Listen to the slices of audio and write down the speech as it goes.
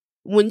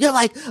when you're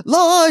like,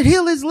 Lord,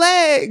 heal his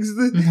legs.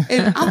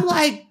 And I'm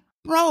like,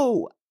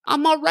 bro,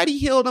 I'm already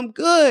healed. I'm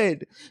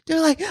good. They're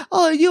like,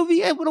 oh, you'll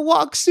be able to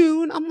walk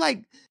soon. I'm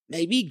like,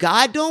 maybe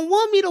God don't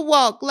want me to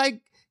walk.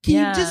 Like, can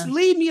you just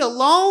leave me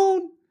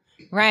alone?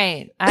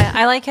 Right.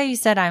 I like how you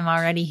said I'm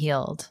already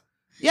healed.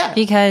 Yeah.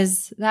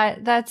 Because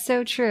that's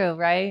so true,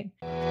 right?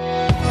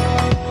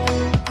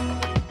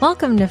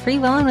 Welcome to Free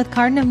Willin' with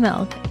Carden of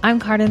Milk. I'm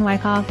Carden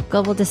Wyckoff,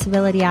 global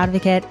disability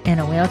advocate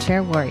and a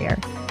wheelchair warrior.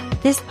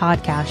 This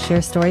podcast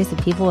shares stories of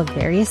people with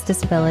various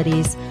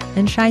disabilities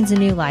and shines a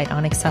new light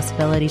on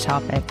accessibility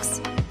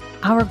topics.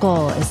 Our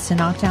goal is to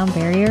knock down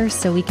barriers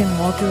so we can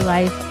roll through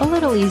life a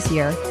little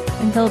easier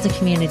and build a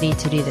community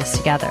to do this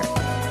together.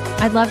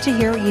 I'd love to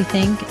hear what you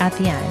think at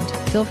the end.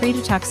 Feel free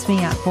to text me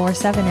at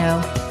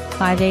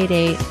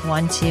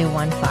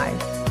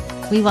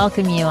 470-588-1215. We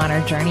welcome you on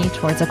our journey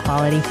towards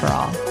equality for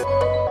all.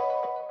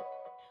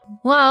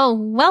 Well,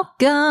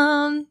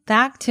 welcome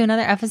back to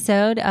another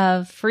episode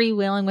of Free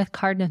Willin' with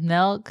Carden of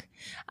Milk.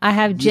 I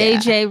have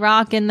JJ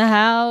Rock in the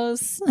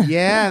house.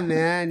 Yeah,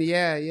 man.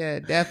 Yeah,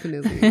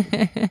 definitely.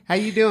 How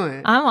you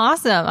doing? I'm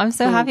awesome. I'm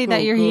so happy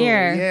that you're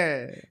here.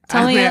 Yeah.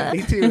 I'm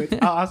happy too. It's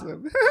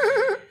awesome.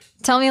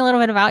 Tell me a little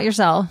bit about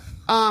yourself.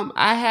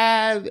 I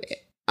have,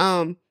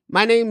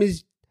 my name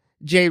is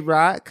J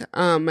Rock.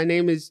 My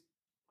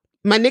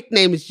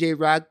nickname is J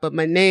Rock, but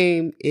my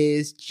name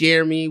is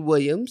Jeremy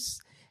Williams.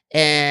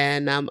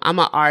 And I'm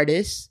an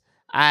artist.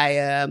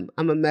 I'm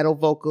a metal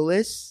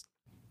vocalist,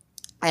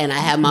 and I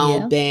have my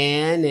own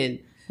band. And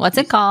what's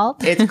it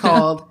called? It's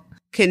called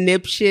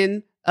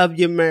Conniption of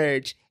Your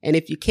Merge. And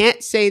if you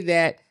can't say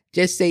that,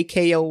 just say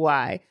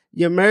KOY.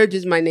 Your Merge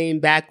is my name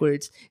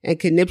backwards, and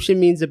conniption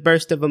means a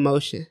burst of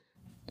emotion.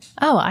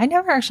 Oh, I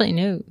never actually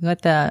knew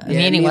what the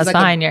meaning was like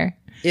behind your.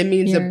 It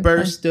means a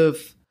burst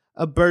of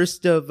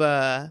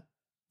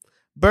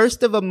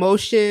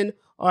emotion,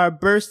 or a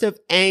burst of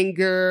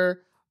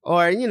anger.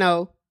 Or,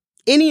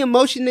 any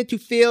emotion that you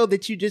feel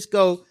that you just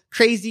go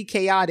crazy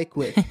chaotic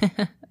with.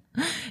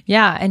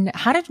 Yeah. And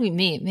how did we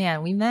meet?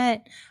 Man, we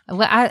met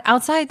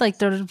outside like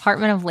the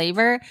Department of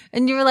Labor,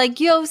 and you were like,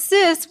 yo,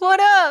 sis,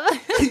 what up?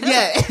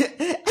 Yeah,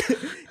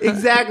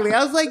 exactly.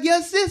 I was like, yo,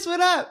 sis,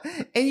 what up?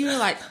 And you were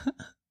like,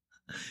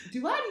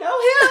 do I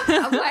know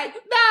him? I'm like,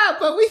 nah,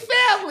 but we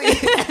family.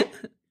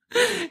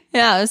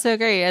 Yeah, it was so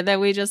great. And then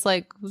we just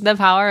like the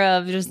power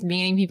of just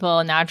meeting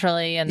people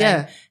naturally and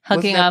then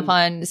hooking up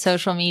on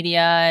social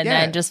media and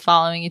then just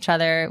following each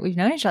other. We've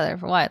known each other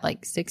for what,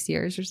 like 6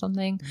 years or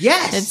something?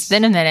 Yes. It's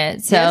been a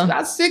minute. So it's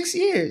about 6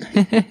 years.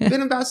 It's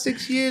been about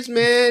 6 years,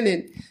 man.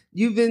 And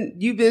you've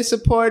been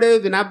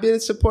supportive, and I've been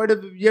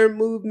supportive of your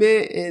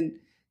movement. And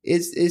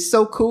it's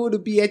so cool to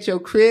be at your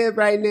crib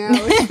right now.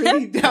 It's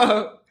pretty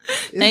dope.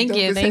 Thank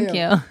you.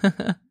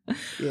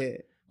 Yeah.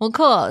 Well,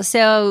 cool.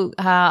 So,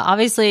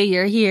 obviously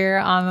you're here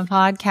on the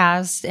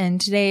podcast, and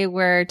today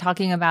we're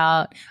talking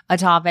about a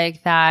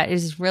topic that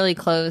is really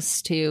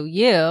close to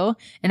you.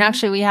 And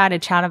actually we had a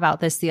chat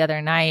about this the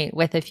other night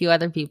with a few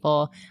other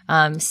people,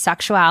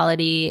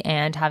 sexuality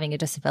and having a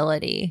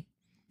disability.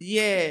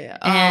 Yeah.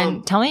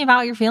 And tell me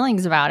about your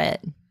feelings about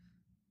it.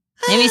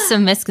 Maybe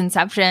some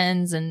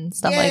misconceptions and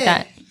stuff like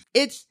that.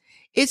 It's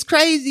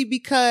crazy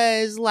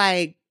because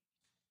like,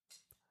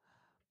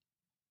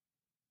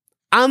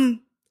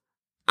 I'm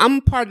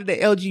part of the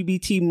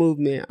LGBT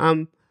movement.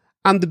 I'm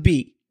the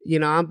B,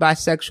 I'm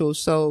bisexual.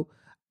 So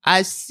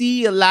I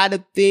see a lot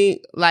of things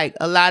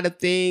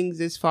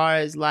as far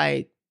as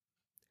like,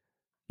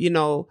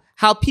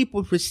 how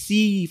people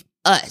perceive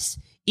us,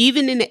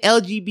 even in the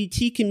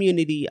LGBT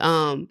community.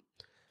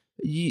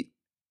 It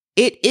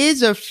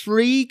is a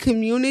free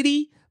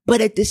community,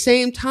 but at the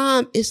same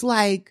time, it's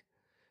like,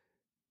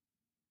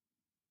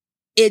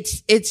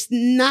 it's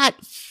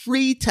not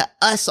free to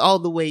us all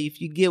the way, if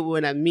you get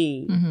what I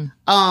mean.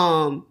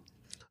 Mm-hmm.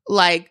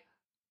 Like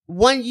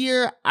 1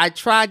 year I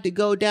tried to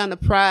go down to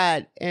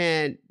Pride,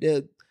 and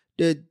the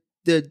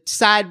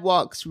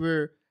sidewalks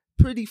were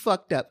pretty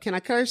fucked up. Can I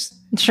curse?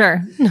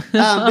 Sure.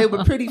 They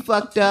were pretty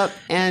fucked up,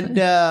 and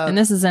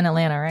this is in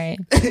Atlanta, right?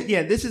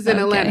 Yeah, this is in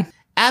Atlanta.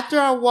 After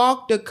I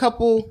walked a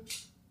couple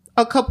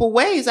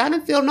ways, I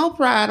didn't feel no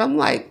pride. I'm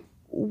like,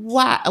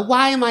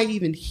 why am I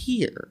even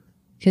here?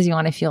 Because you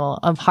want to feel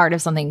a part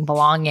of something,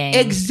 belonging.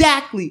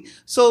 Exactly.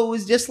 So it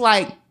was just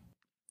like,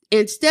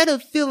 instead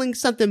of feeling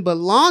something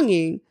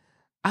belonging,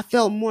 I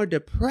felt more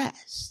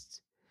depressed,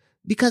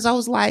 because I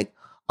was like,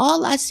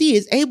 all I see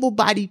is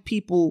able-bodied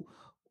people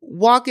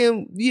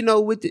walking,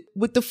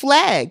 with the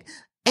flag.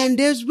 And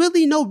there's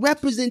really no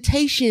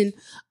representation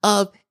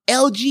of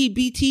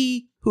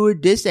LGBT who are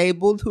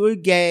disabled, who are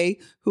gay,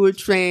 who are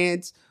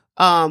trans,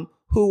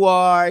 who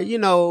are,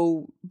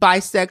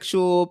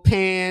 bisexual,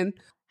 pan,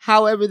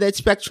 however that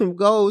spectrum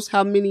goes,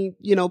 how many,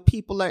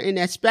 people are in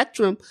that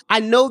spectrum. I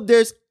know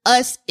there's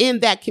us in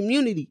that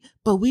community,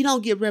 but we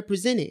don't get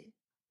represented.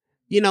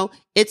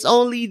 It's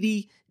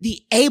only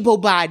the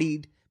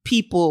able-bodied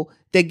people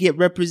that get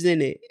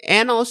represented.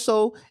 And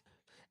also,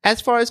 as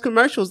far as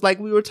commercials, like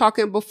we were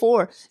talking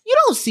before, you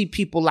don't see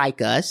people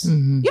like us.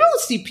 Mm-hmm. You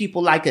don't see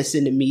people like us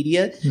in the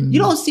media. Mm-hmm. You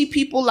don't see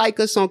people like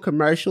us on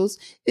commercials.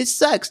 It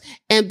sucks.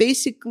 And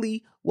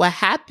basically what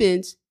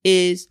happens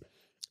is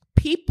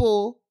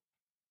people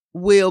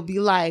will be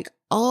like,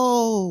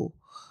 oh,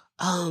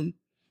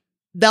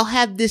 they'll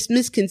have this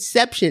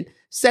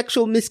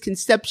sexual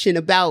misconception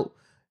about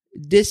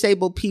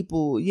disabled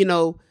people. You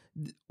know,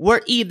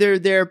 we're either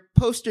their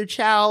poster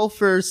child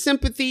for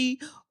sympathy,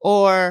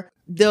 or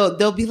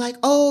they'll be like,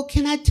 oh,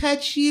 can I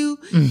touch you?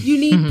 You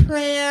need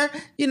prayer,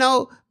 you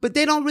know, but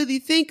they don't really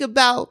think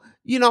about,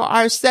 you know,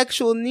 our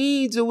sexual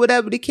needs or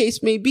whatever the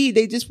case may be.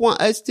 They just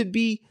want us to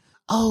be,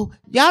 oh,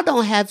 y'all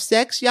don't have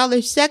sex. Y'all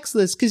are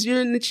sexless because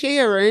you're in the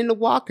chair or in the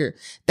walker.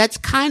 That's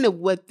kind of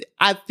what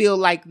I feel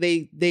like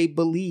they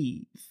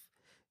believe,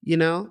 you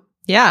know?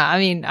 Yeah, I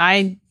mean,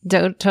 I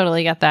don't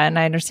totally get that, and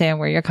I understand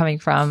where you're coming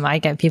from. I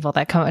get people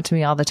that come up to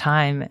me all the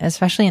time,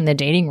 especially in the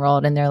dating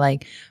world, and they're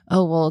like,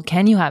 oh, well,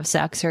 can you have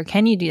sex, or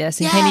can you do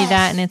this, and can you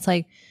that? And it's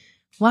like,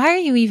 why are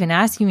you even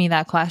asking me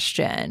that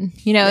question?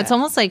 You know, it's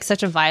almost like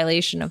such a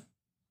violation of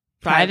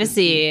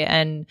privacy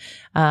and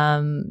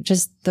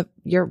just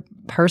your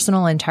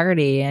personal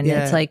integrity. And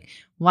it's like,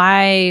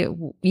 why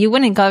you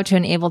wouldn't go up to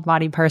an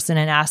able-bodied person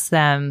and ask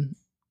them,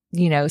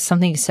 you know,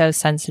 something so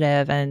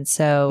sensitive and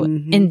so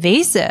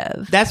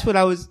invasive. That's what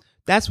I was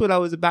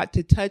about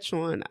to touch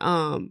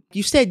on.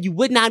 You said you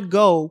would not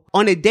go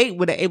on a date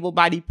with an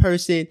able-bodied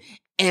person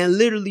and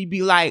literally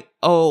be like,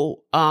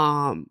 oh,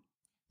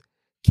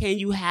 can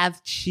you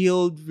have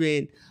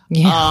children?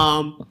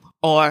 Yeah.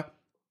 Or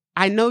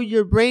I know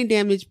you're brain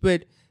damaged,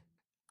 but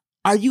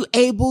are you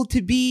able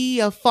to be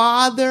a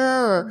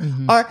father?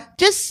 Or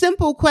just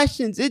simple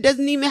questions. It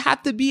doesn't even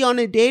have to be on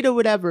a date or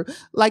whatever.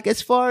 Like,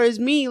 as far as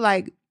me,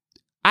 like,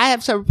 I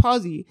have cerebral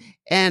palsy,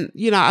 and,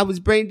 you know, I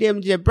was brain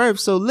damaged at birth.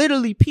 So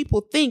literally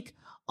people think,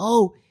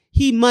 oh,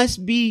 he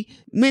must be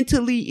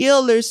mentally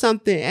ill or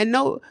something. And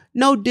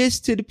no diss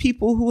to the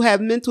people who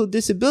have mental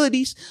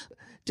disabilities.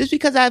 Just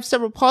because I have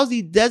cerebral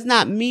palsy does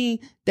not mean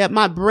that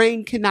my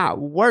brain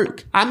cannot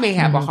work. I may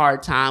have a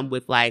hard time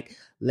with, like,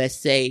 let's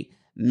say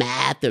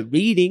math or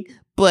reading,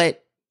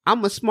 but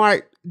I'm a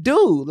smart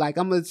dude. Like,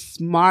 I'm a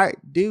smart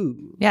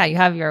dude. Yeah, you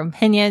have your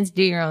opinions,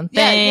 do your own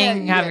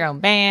thing, you have your own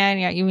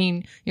band. Yeah, you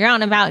mean you're out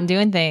and about and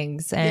doing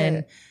things.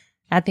 And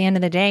at the end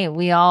of the day,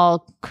 we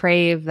all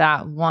crave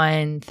that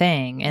one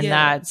thing, and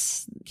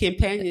that's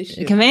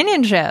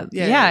companionship.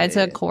 Yeah, it's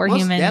a core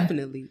human.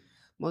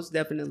 Most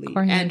definitely.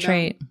 Core human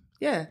trait.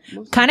 Yeah.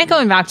 Kind of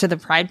going back to the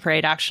Pride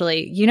Parade,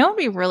 actually, you know, it'd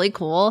be really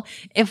cool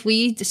if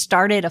we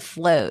started a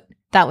float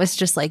that was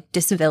just like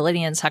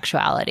disability and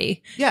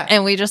sexuality. Yeah.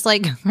 And we just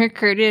like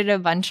recruited a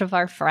bunch of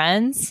our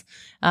friends,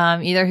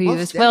 either who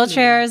use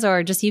wheelchairs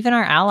or just even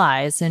our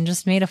allies, and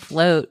just made a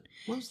float.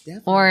 Most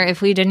definitely. Or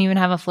if we didn't even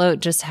have a float,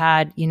 just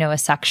had, you know, a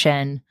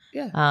section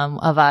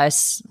of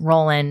us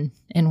rolling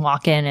and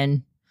walking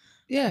and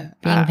being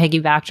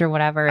piggybacked or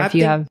whatever. I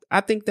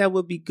think that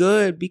would be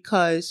good,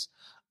 because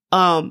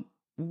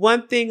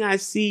one thing I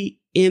see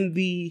in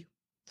the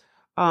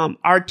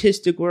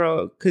artistic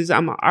world, because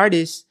I'm an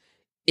artist,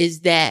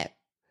 is that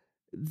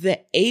the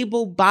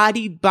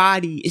able-bodied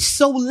body is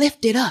so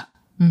lifted up.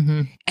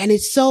 And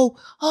it's so,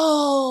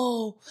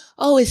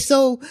 it's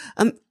so,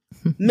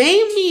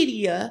 main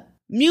media,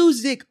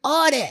 music,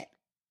 all that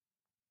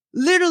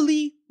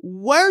literally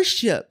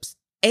worships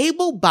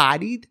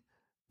able-bodied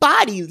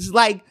bodies.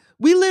 Like,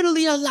 we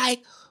literally are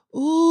like,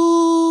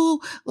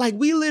 ooh, like,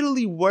 we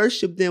literally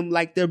worship them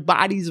like they're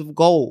bodies of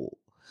gold.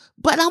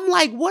 But I'm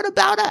like, what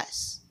about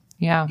us?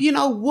 Yeah. You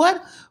know,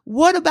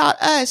 what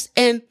about us?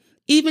 And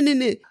even in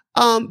the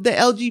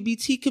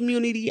LGBT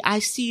community, I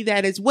see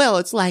that as well.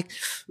 It's like,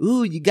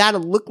 ooh, you gotta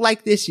look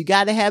like this. You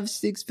gotta have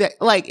six pack.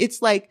 Like,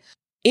 it's like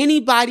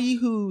anybody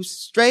who's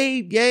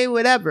straight, gay,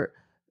 whatever,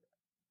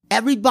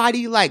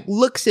 everybody like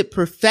looks at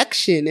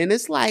perfection, and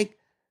it's like,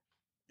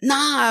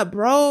 nah,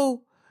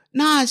 bro.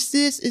 Nah,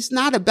 sis, it's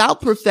not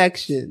about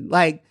perfection.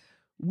 Like,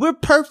 we're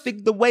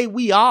perfect the way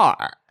we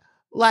are.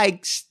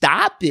 Like,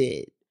 stop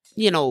it.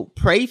 You know,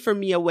 pray for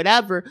me or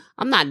whatever.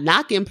 I'm not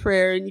knocking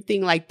prayer or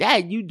anything like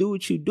that. You do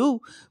what you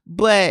do.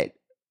 But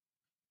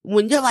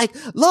when you're like,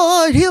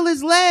 Lord, heal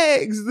his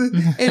legs.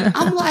 And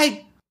I'm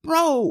like,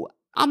 bro,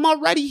 I'm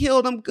already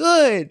healed. I'm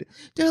good.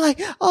 They're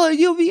like, oh,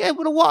 you'll be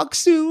able to walk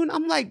soon.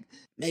 I'm like,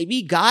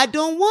 maybe God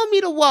don't want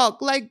me to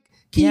walk. Like,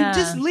 can you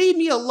just leave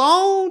me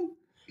alone?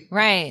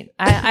 Right.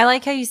 I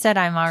like how you said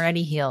I'm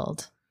already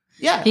healed.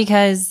 Yeah.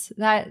 Because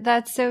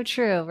that's so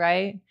true,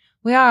 right?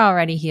 We are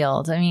already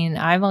healed. I mean,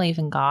 I believe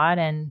in God,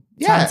 and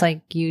it sounds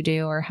like you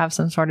do, or have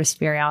some sort of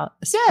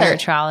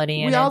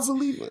spirituality. And we all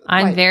believe it.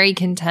 I'm very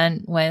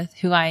content with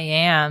who I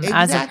am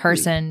as a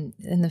person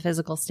in the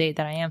physical state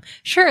that I am.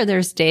 Sure,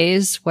 there's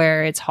days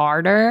where it's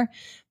harder,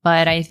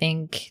 but I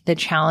think the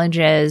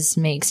challenges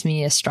makes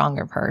me a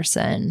stronger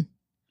person.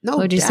 No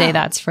Would you doubt. say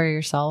that's for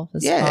yourself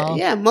as well?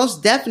 Yeah,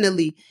 most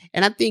definitely.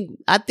 And I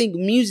think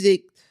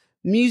music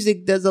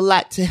does a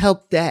lot to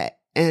help that.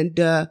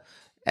 And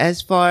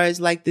as far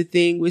as like the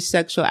thing with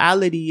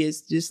sexuality,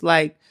 is just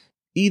like,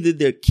 either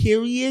they're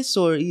curious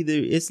or either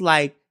it's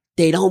like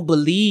they don't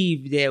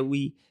believe that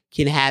we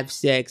can have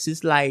sex.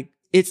 It's like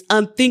it's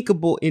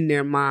unthinkable in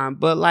their mind.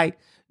 But like,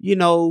 you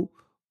know,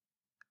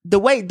 the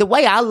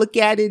way I look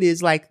at it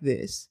is like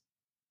this.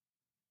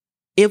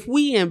 If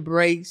we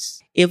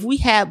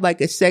have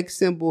like a sex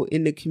symbol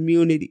in the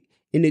community,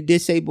 in the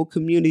disabled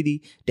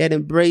community that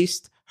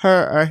embraced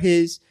her or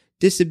his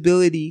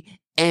disability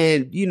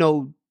and, you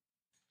know,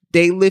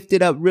 they lift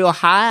it up real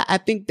high, I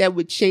think that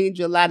would change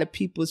a lot of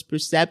people's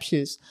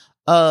perceptions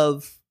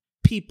of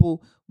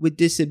people with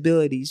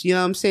disabilities. You know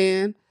what I'm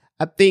saying?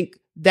 I think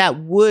that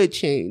would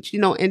change, you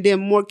know, and then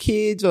more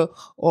kids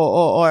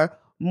or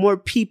more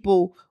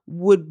people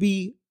would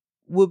be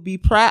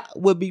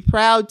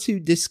proud to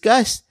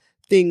discuss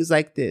things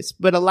like this.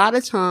 But a lot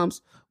of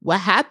times what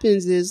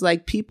happens is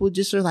like people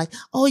just are like,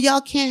 oh,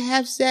 y'all can't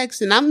have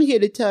sex. And I'm here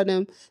to tell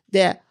them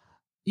that,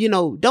 you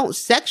know, don't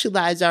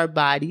sexualize our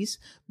bodies,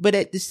 but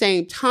at the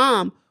same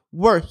time,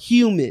 we're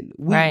human.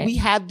 We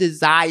have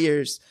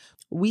desires.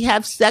 We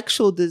have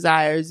sexual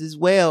desires as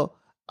well.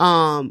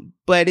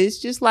 But it's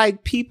just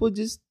like people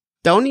just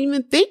don't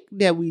even think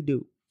that we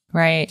do.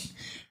 Right.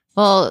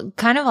 Well,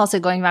 kind of also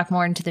going back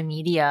more into the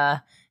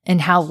media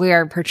and how we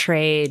are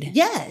portrayed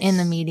in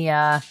the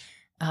media.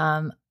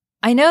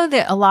 I know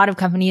that a lot of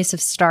companies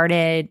have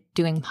started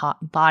doing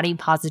body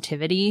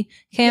positivity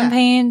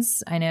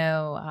campaigns. Yeah. I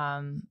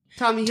know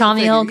Tommy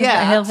Hilfiger.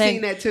 Yeah, I've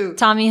seen that too.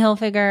 Tommy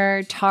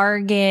Hilfiger,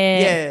 Target.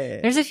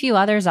 Yeah. There's a few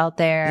others out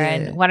there. Yeah.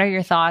 And what are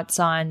your thoughts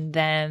on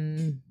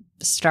them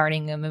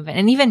starting a movement?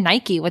 And even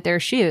Nike with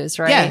their shoes,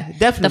 right? Yeah,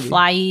 definitely. The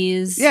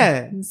flyies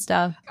and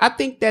stuff. I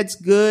think that's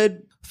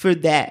good for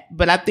that.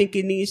 But I think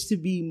it needs to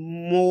be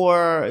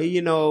more,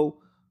 you know,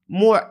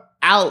 more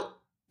out.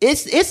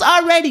 It's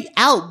already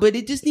out, but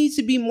it just needs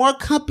to be more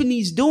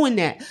companies doing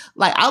that.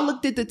 Like I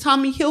looked at the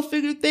Tommy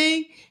Hilfiger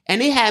thing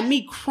and it had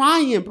me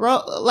crying, bro.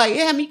 Like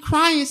it had me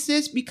crying,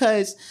 sis,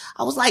 because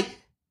I was like,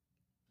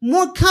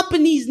 more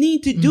companies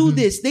need to do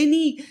this. They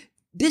need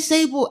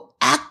disabled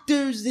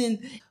actors, and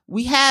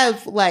we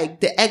have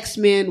like the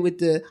X-Men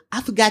with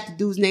I forgot the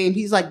dude's name.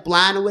 He's like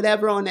blind or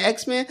whatever on the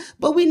X-Men,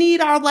 but we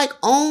need our like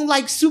own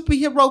like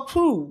superhero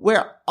crew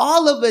where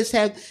all of us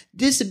have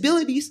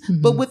disabilities,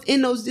 but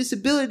within those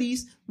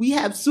disabilities, we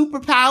have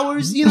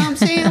superpowers. You know what I'm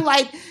saying?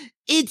 Like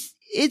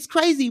it's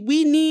crazy.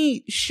 We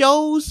need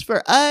shows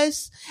for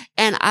us.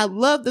 And I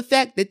love the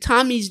fact that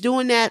Tommy's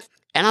doing that.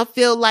 And I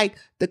feel like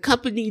the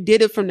company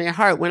did it from their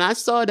heart. When I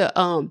saw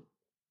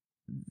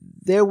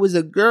there was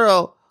a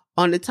girl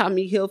on the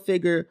Tommy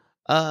Hilfiger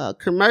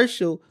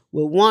commercial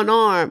with one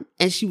arm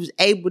and she was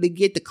able to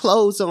get the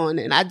clothes on.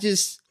 And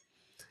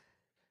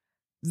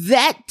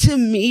that to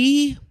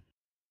me,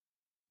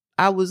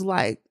 I was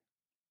like,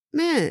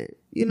 man,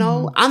 you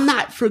know, I'm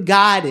not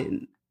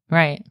forgotten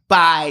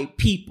by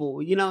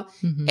people, you know,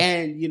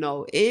 and, you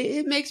know,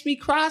 it makes me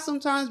cry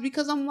sometimes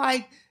because I'm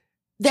like,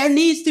 there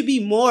needs to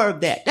be more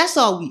of that. That's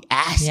all we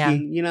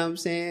asking, you know what I'm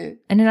saying?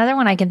 And another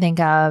one I can think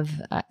of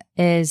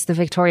is the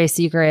Victoria's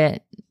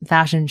Secret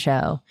fashion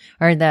show,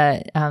 or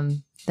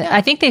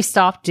I think they've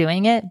stopped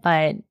doing it,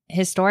 but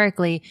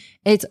historically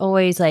it's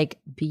always like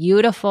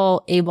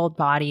beautiful,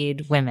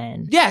 able-bodied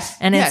women. Yes.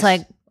 And it's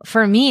like,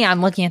 for me,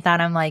 I'm looking at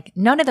that. I'm like,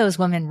 none of those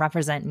women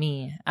represent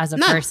me as a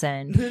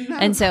person. No.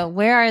 And so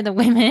where are the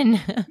women,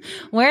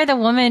 where are the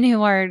women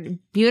who are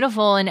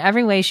beautiful in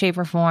every way, shape,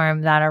 or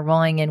form that are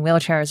rolling in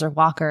wheelchairs or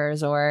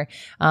walkers or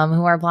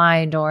who are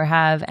blind or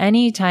have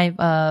any type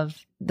of,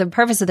 the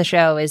purpose of the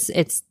show is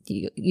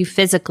you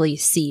physically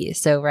see.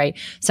 So, right.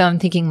 So I'm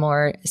thinking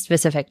more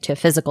specific to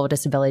physical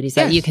disabilities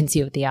that you can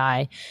see with the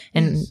eye.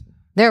 And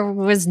there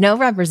was no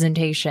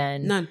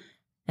representation. None.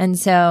 And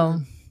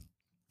so,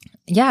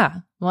 yeah.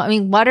 Well, I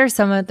mean, what are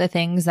some of the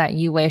things that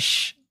you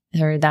wish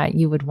or that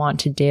you would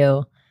want to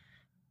do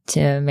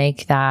to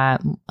make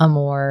that a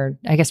more,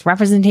 I guess,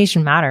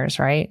 representation matters,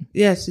 right?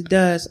 Yes, it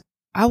does.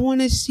 I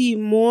want to see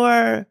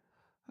more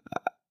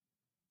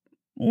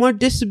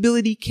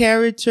disability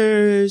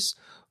characters,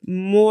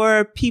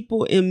 more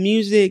people in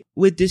music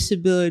with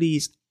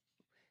disabilities.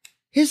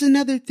 Here's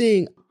another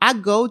thing. I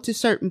go to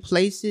certain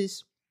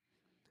places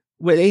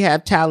where they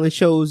have talent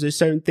shows or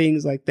certain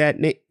things like that,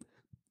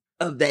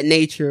 of that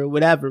nature or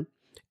whatever.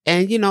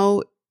 And, you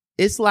know,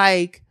 it's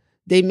like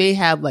they may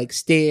have like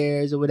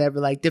stairs or whatever,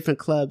 like different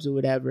clubs or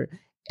whatever.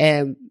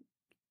 And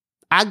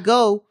I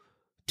go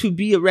to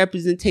be a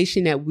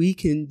representation that we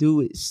can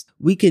do it.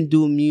 We can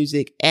do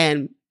music.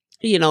 And,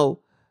 you know,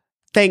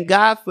 thank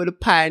God for the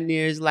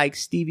pioneers like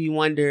Stevie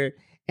Wonder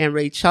and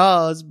Ray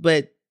Charles.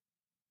 But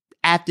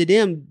after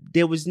them,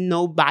 there was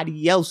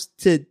nobody else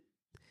to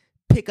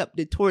pick up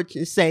the torch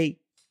and say,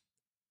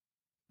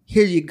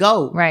 here you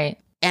go. Right.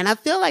 And I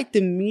feel like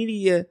the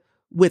media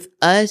with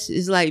us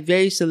is like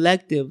very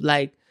selective.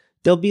 Like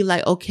they'll be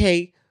like,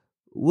 okay,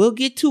 we'll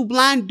get 2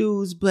 blind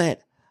dudes,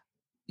 but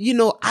you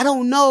know, I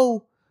don't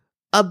know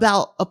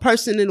about a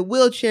person in a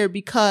wheelchair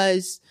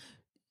because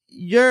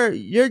your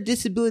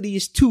disability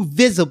is too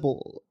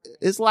visible.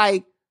 It's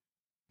like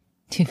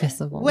too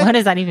visible. What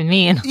does that even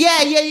mean?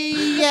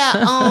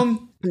 Yeah.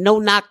 No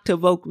knock to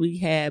Voc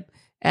Rehab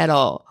at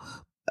all.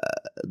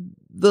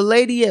 The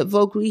lady at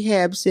Voc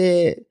Rehab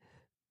said,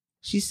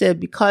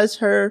 because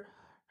her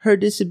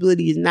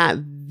disability is not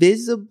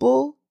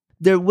visible,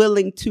 they're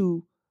willing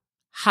to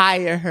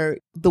hire her,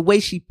 the way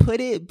she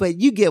put it. But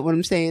you get what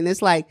I'm saying.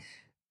 It's like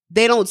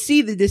they don't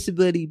see the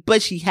disability,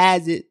 but she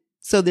has it.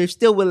 So they're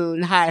still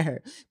willing to hire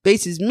her.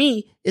 Basis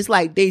me, it's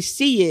like they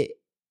see it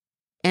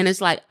and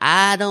it's like,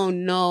 I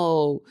don't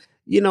know.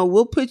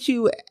 We'll put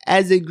you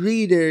as a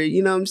greeter,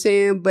 you know what I'm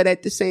saying? But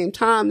at the same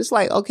time, it's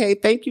like, okay,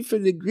 thank you for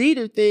the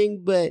greeter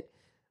thing. But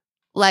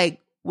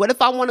like, what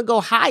if I want to go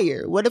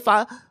higher? What if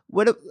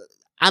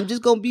I'm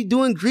just going to be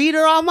doing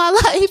greeter all my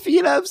life?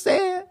 You know what I'm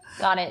saying?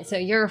 Got it. So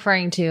you're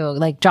referring to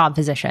like job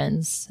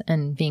positions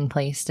and being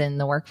placed in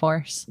the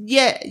workforce?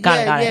 Yeah.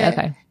 Got it.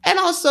 Okay. And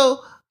also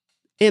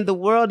in the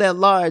world at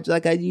large,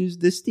 like I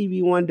used the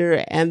Stevie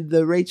Wonder and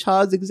the Ray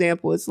Charles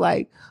example. It's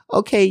like,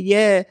 okay,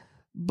 yeah,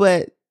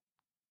 but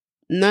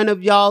none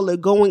of y'all are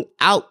going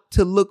out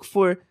to look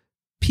for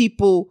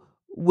people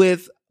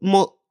with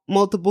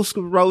multiple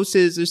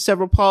sclerosis or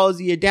cerebral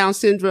palsy or Down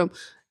syndrome.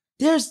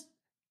 There's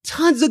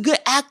tons of good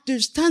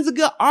actors, tons of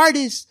good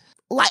artists.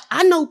 Like,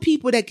 I know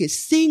people that can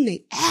sing their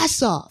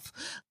ass off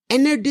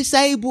and they're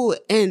disabled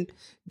and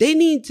they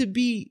need to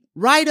be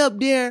right up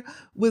there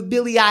with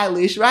Billie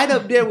Eilish, right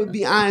up there with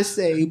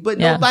Beyonce, but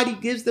nobody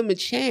gives them a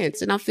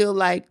chance. And I feel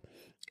like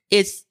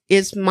it's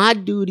my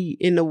duty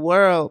in the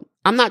world.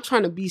 I'm not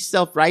trying to be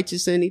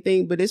self-righteous or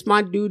anything, but it's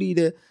my duty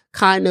to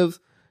kind of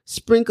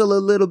sprinkle a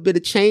little bit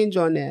of change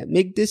on that,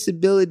 make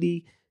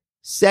disability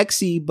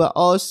sexy, but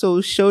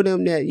also show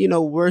them that,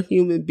 we're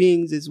human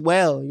beings as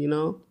well,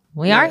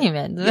 We are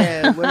human.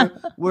 Yeah,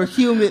 we're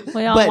human.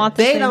 We all want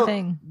the same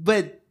thing.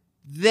 But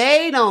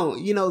they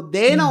don't,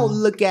 they don't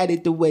look at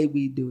it the way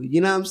we do. You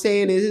know what I'm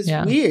saying? It's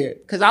weird.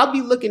 Because I'll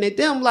be looking at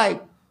them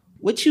like,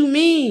 what you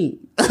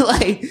mean?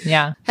 Like,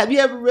 have you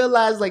ever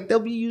realized like they'll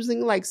be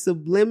using like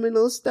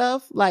subliminal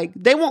stuff? Like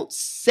they won't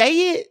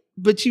say it,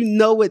 but you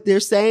know what they're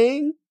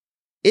saying.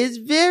 It's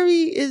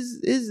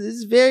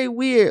very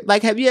weird.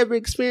 Like, have you ever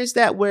experienced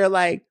that where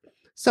like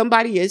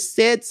somebody has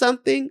said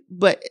something,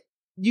 but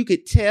you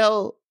could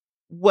tell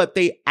what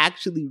they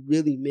actually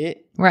really meant?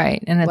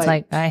 Right. And it's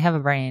like I have a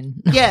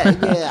brain. Yeah.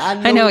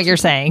 I know what you're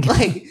saying.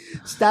 Like,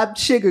 stop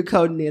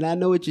sugarcoating it. I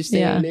know what you're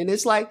saying. And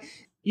it's like,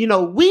 we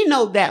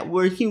know that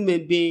we're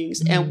human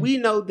beings and we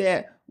know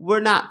that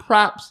we're not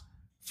props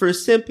for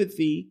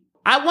sympathy.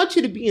 I want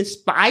you to be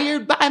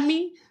inspired by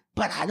me,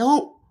 but I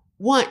don't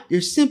want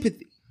your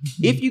sympathy.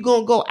 If you're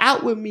going to go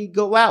out with me,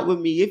 go out with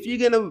me. If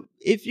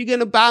you're going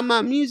to buy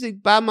my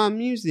music,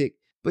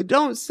 but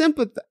don't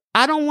sympathize.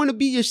 I don't want to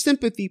be your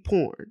sympathy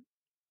porn.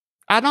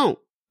 I don't.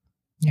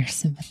 Your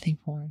sympathy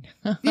porn.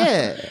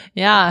 Yeah.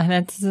 Yeah,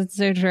 that's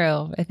so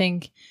true. I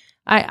think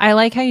I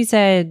like how you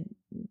said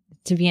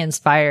to be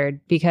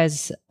inspired,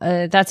 because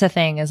that's a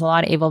thing, is a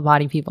lot of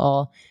able-bodied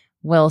people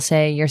will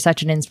say you're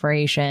such an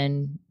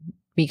inspiration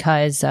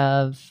because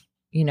of,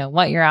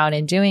 what you're out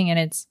and doing. And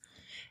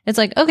it's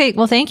like, okay,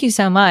 well, thank you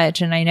so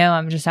much. And I know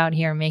I'm just out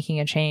here making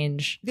a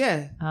change.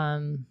 Yeah.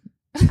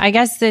 I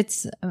guess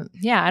it's,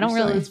 I don't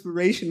really. So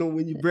inspirational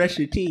when you brush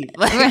your teeth.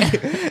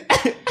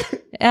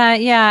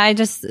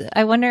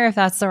 I wonder if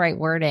that's the right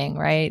wording,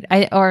 right?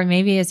 Or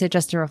maybe is it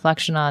just a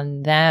reflection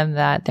on them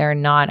that they're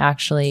not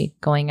actually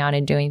going out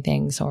and doing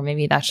things, or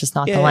maybe that's just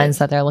not the lens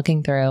that they're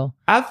looking through.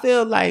 I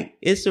feel like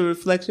it's a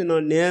reflection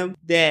on them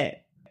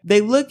that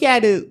they look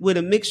at it with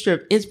a mixture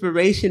of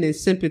inspiration and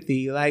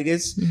sympathy. Like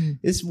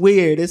it's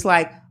weird. It's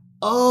like,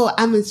 oh,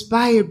 I'm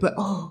inspired, but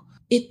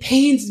it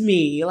pains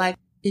me. Like,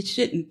 it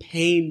shouldn't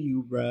pain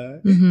you, bruh.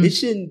 It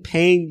shouldn't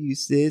pain you,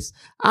 sis.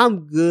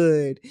 I'm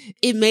good.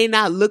 It may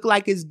not look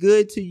like it's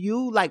good to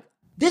you. Like,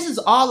 this is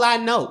all I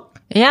know.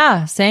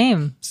 Yeah,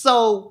 same.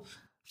 So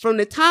from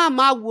the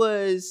time I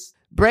was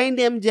brain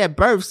damaged at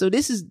birth, so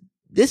this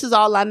is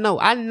all I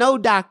know. I know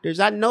doctors.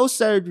 I know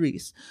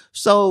surgeries.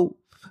 So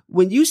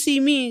when you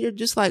see me and you're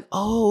just like,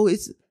 oh,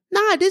 this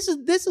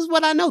is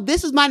what I know.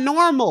 This is my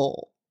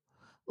normal.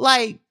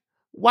 Like,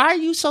 why are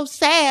you so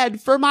sad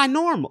for my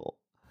normal?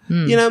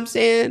 You know what I'm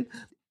saying?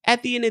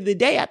 At the end of the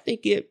day, I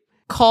think it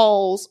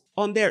calls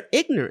on their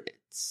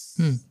ignorance.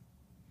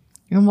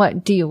 And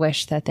what do you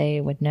wish that they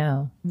would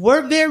know?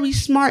 We're very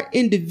smart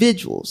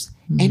individuals.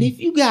 And if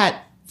you got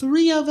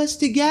 3 of us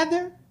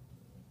together,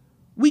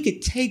 we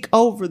could take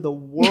over the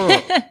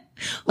world.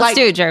 Let's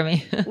do it,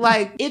 Jeremy.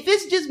 Like, if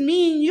it's just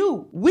me and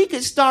you, we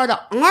could start an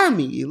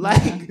army.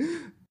 Like,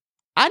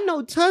 I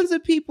know tons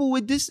of people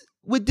with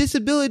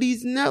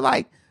disabilities, and they're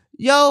like,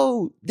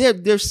 yo,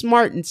 they're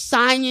smart in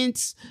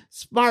science,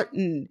 smart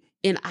in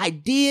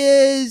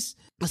ideas,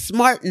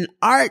 smart in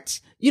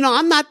art.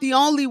 I'm not the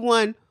only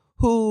one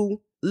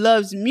who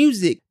loves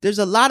music. There's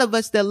a lot of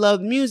us that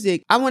love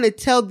music. I want to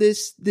tell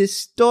this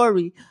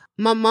story.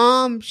 My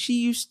mom,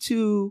 she used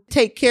to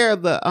take care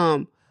of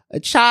a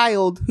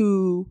child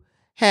who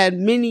had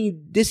many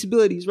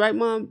disabilities, right,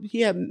 Mom?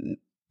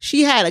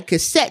 She had a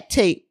cassette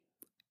tape,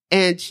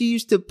 and she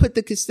used to put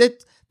the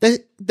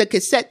the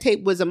cassette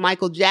tape was a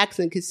Michael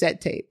Jackson cassette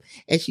tape.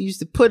 And she used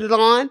to put it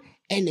on,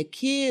 and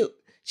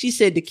she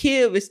said the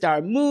kid would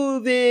start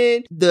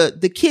moving.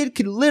 The kid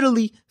could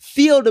literally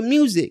feel the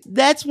music.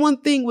 That's one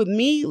thing with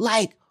me.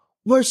 Like,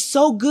 we're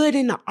so good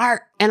in the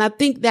art. And I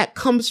think that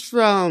comes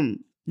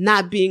from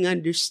not being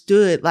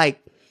understood.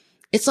 Like,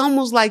 it's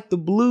almost like the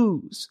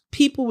blues.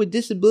 People with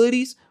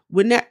disabilities,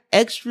 when they're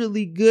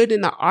extremely good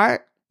in the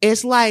art,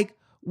 it's like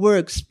we're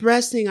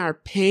expressing our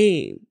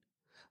pain.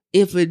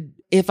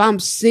 If I'm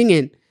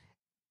singing,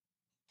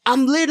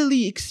 I'm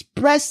literally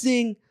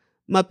expressing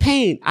my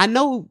pain. I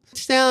know it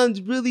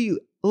sounds really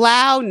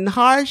loud and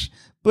harsh,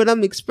 but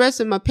I'm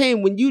expressing my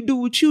pain. When you do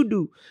what you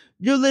do,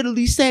 you're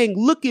literally saying,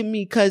 look at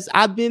me, because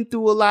I've been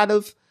through a lot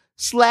of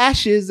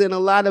slashes and a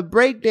lot of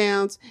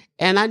breakdowns,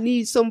 and I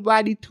need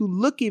somebody to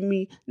look at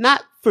me,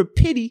 not for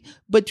pity,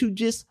 but to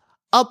just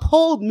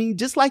uphold me,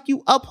 just like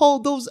you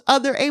uphold those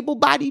other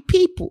able-bodied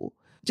people.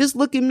 Just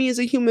look at me as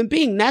a human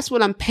being. That's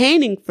what I'm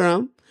painting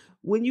from.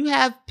 When you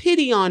have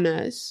pity on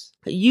us,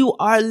 you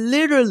are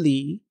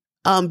literally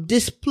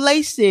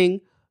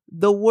displacing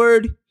the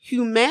word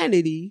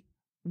humanity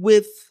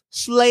with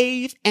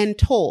slave and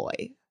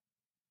toy.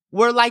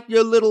 We're like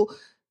your little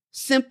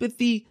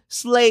sympathy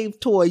slave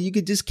toy you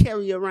could just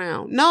carry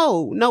around.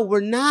 No,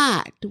 we're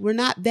not. We're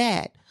not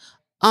that.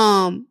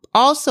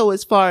 Also,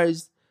 as far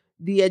as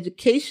the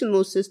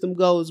educational system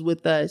goes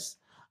with us,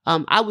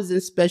 I was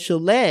in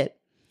special ed.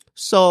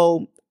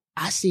 So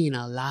I seen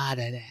a lot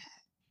of that.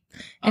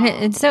 And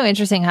it's so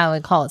interesting how we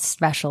call it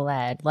special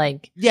ed.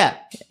 Like, yeah,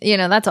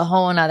 that's a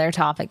whole nother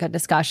topic of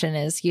discussion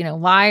is,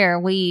 why are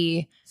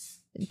we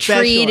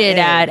treated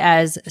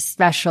as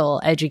special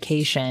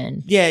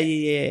education? Yeah.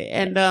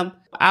 And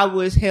I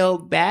was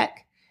held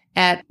back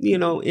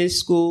in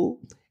school,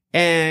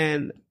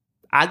 and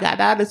I got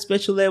out of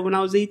special ed when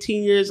I was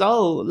 18 years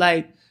old,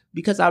 like,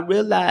 because I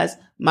realized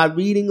my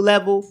reading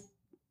level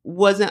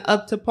wasn't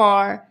up to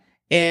par.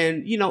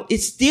 And,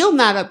 it's still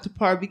not up to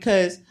par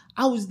because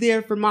I was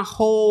there for my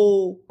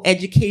whole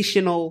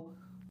educational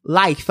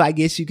life, I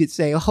guess you could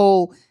say.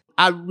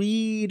 I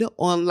read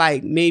on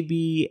like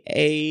maybe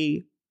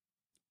a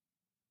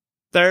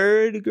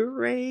 3rd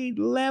grade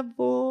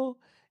level,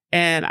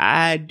 and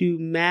I do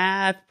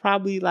math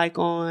probably like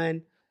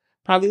a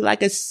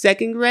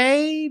 2nd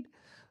grade,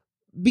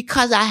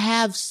 because I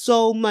have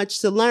so much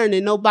to learn,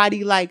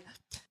 and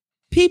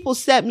people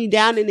set me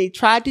down and they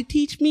tried to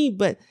teach me,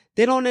 but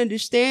they don't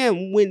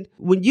understand when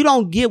you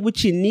don't get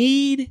what you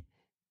need.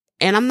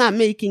 And I'm not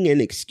making an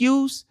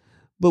excuse,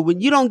 but when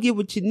you don't get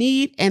what you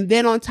need, and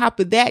then on top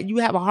of that, you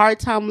have a hard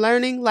time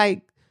learning,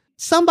 like,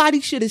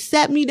 somebody should have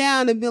sat me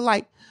down and been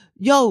like,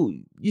 yo,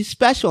 you're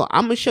special.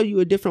 I'm going to show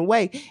you a different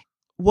way.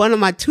 One of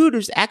my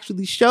tutors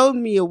actually showed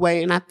me a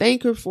way, and I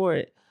thank her for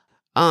it.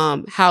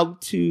 How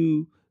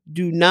to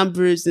do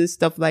numbers and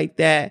stuff like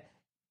that.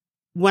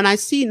 When I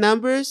see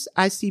numbers,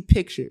 I see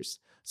pictures.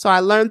 So I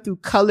learned through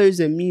colors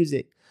and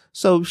music.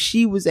 So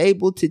she was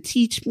able to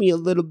teach me a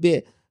little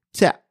bit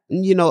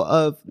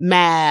of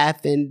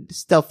math and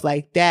stuff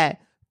like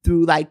that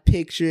through like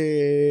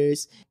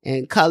pictures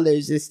and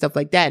colors and stuff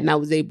like that. And I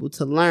was able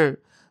to learn.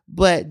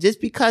 But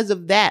just because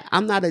of that,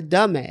 I'm not a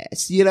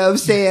dumbass. You know what I'm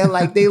saying?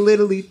 Like, they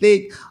literally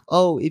think,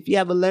 oh, if you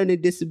have a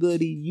learning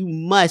disability, you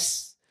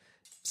must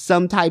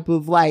some type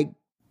of like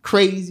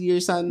crazy or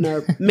something.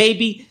 Or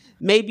maybe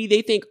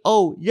they think,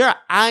 oh, you're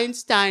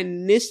Einstein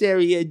in this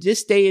area,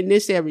 just stay in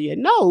this area.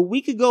 No,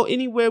 we could go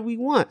anywhere we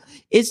want.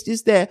 It's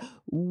just that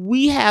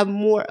we have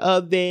more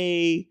of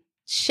a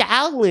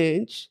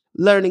challenge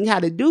learning how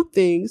to do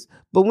things.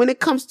 But when it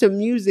comes to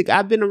music,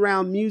 I've been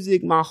around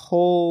music my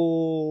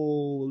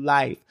whole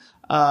life.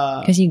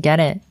 Because you get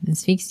it. It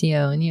speaks to you.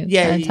 And you.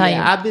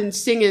 I've been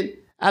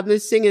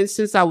singing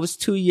since I was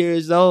 2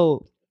 years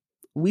old.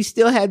 We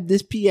still have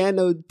this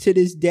piano to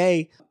this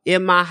day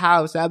in my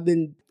house. I've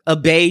been a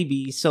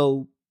baby.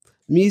 So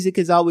music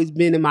has always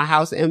been in my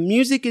house, and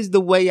music is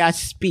the way I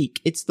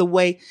speak. It's the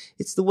way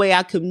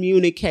I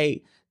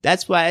communicate.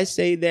 That's why I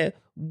say that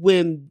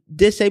when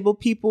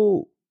disabled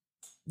people,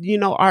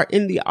 are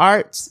in the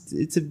arts,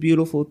 it's a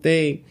beautiful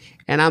thing.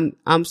 And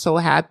I'm so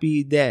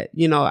happy that,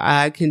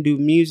 I can do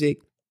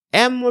music,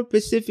 and more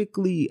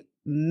specifically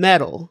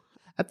metal.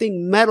 I think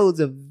metal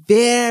is a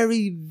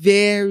very,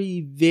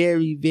 very,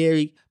 very,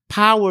 very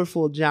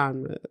powerful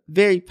genre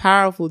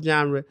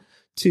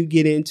to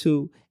get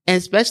into. And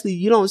especially,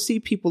 you don't see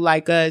people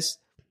like us,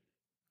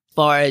 as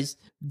far as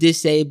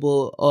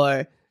disabled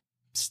or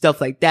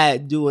stuff like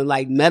that, doing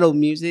like metal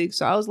music.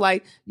 So I was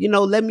like,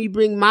 let me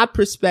bring my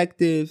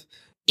perspective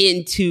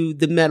into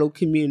the metal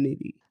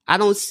community. I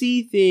don't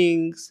see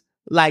things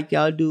like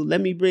y'all do.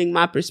 Let me bring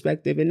my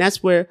perspective. And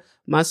that's where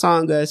my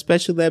song,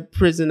 Special Ed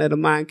Prisoner of the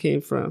Mind,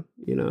 came from,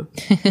 We'll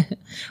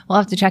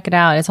have to check it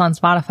out. It's on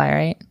Spotify,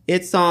 right?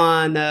 It's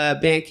on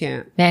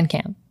Bandcamp.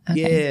 Bandcamp.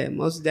 Okay. Yeah,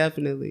 most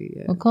definitely.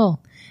 Yeah. Well,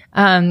 cool.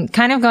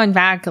 Kind of going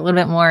back a little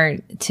bit more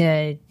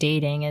to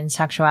dating and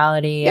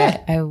sexuality.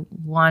 Yeah. I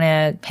want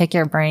to pick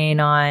your brain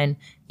on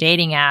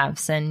dating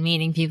apps and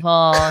meeting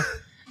people.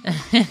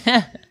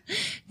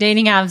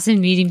 dating apps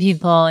and meeting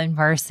people in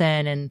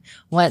person and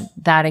what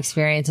that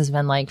experience has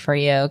been like for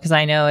you. Cause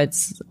I know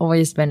it's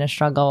always been a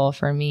struggle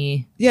for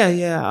me.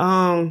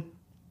 Yeah.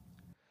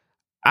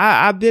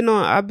 I've been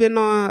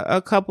on a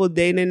couple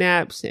dating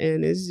apps,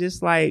 and it's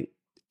just like,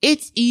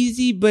 it's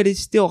easy, but it's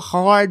still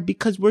hard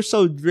because we're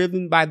so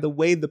driven by the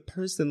way the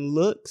person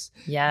looks.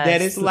 Yes.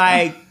 That it's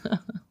like,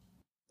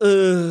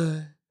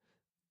 and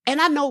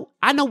I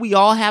know we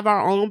all have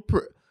our own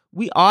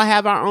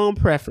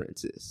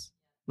preferences.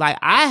 Like,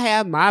 I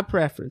have my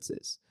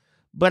preferences,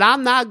 but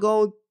I'm not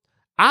going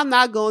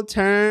to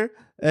turn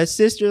a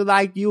sister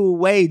like you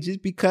away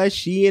just because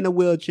she in a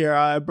wheelchair,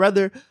 or a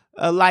brother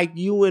like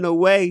you in a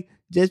way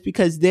just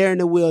because they're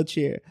in a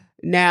wheelchair.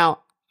 Now,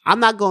 I'm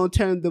not going to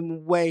turn them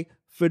away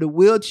for the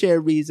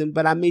wheelchair reason,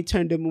 but I may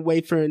turn them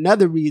away for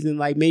another reason.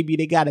 Like, maybe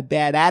they got a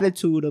bad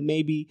attitude, or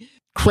maybe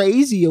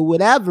crazy, or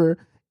whatever.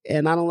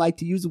 And I don't like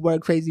to use the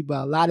word crazy,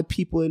 but a lot of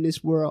people in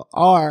this world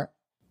are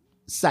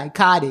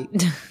psychotic.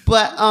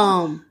 But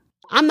I'm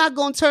not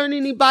going to turn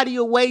anybody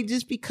away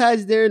just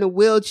because they're in a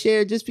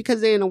wheelchair, just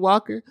because they're in a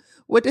walker.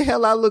 What the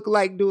hell I look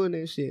like doing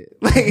that shit?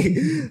 Like,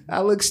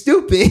 I look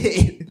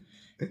stupid.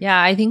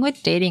 Yeah, I think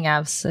with dating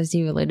apps, as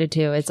you alluded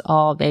to, it's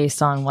all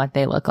based on what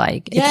they look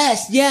like.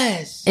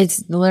 Yes.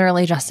 It's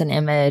literally just an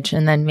image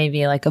and then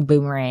maybe like a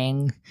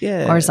boomerang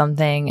or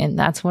something. And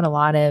that's what a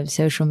lot of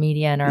social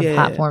media and our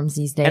platforms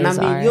these days are. And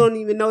I mean, you don't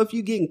even know if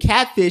you're getting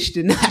catfished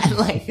or not.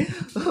 Like,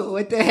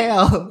 what the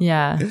hell?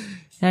 Yeah. And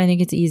I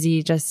think it's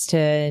easy just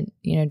to,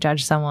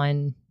 judge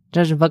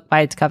a book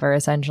by its cover,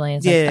 essentially.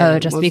 It's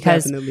like, just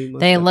because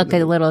they look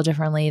a little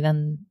differently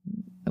than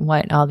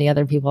what all the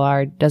other people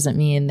are doesn't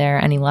mean they're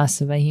any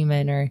less of a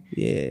human, or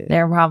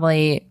they're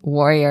probably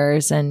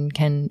warriors and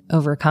can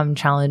overcome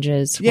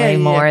challenges way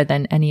more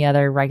than any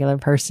other regular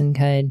person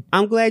could.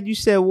 I'm glad you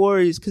said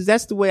warriors, because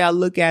that's the way I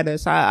look at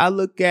us. I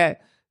look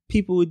at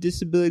people with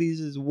disabilities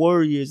as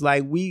warriors.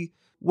 Like, we're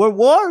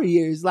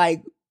warriors.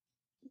 Like,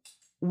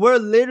 we're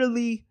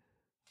literally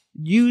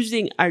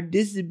using our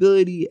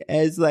disability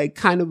as like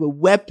kind of a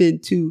weapon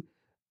to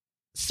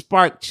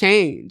spark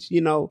change.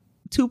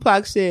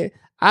 Tupac said,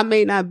 I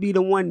may not be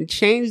the one to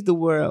change the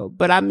world,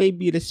 but I may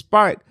be the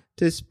spark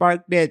to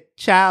spark that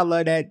child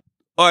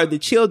or the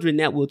children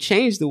that will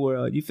change the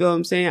world. You feel what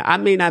I'm saying? I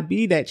may not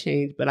be that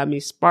change, but I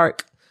may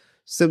spark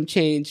some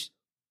change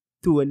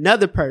through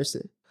another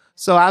person.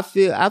 So I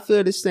feel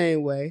the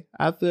same way.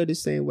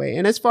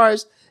 And as far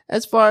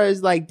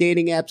as like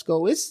dating apps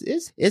go,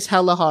 it's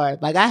hella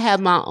hard. Like, I have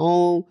my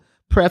own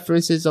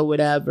preferences or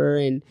whatever,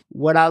 and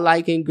what I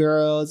like in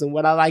girls and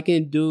what I like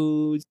in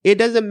dudes. It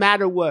doesn't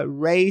matter what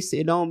race.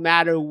 It don't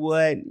matter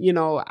what, you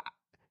know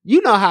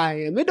how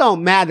I am. It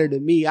don't matter to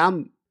me.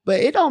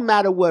 But it don't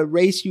matter what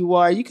race you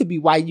are. You could be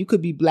white, you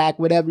could be black,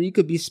 whatever. You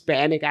could be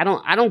Hispanic. I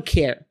don't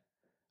care.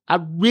 I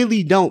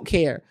really don't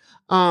care.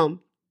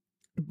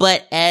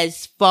 But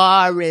as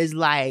far as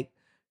like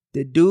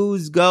the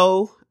dudes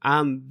go,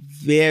 I'm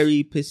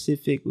very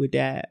specific with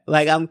that.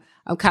 Like, I'm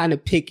kind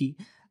of picky.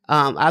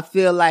 I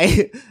feel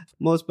like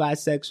most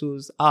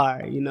bisexuals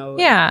are,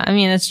 Yeah, I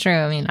mean, that's true.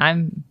 I mean,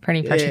 I'm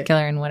pretty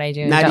particular in what I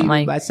do. Not even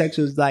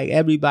bisexuals, like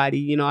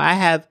everybody. I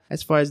have,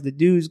 as far as the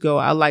dudes go,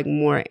 I like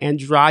more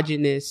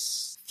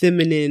androgynous,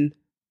 feminine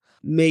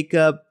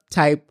makeup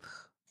type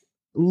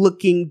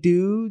looking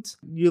dudes.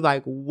 You're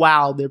like,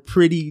 wow, they're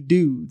pretty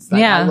dudes.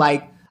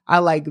 Like, I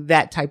like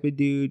that type of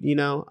dude,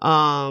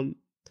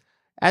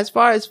 As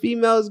far as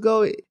females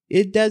go,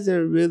 it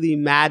doesn't really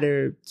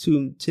matter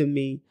to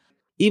me.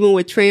 Even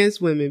with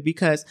trans women,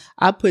 because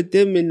I put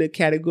them in the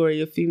category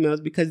of females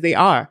because they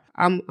are.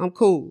 I'm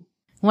cool.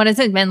 What has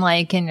it been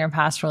like in your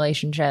past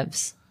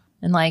relationships?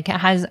 And like,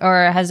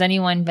 has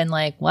anyone been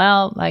like,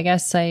 well, I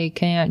guess I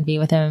can't be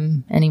with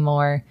him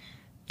anymore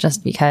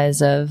just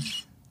because of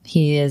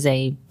he is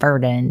a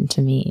burden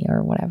to me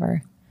or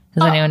whatever?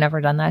 Has anyone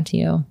ever done that to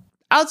you?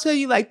 I'll tell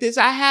you like this.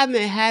 I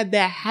haven't had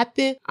that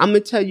happen. I'm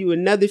going to tell you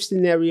another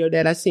scenario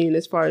that I've seen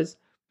as far as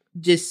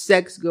just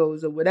sex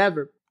goes or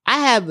whatever. I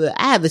have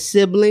a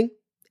sibling,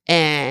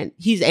 and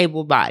he's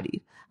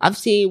able-bodied. I've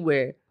seen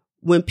where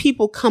when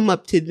people come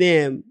up to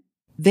them,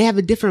 they have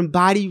a different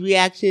body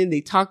reaction.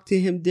 They talk to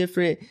him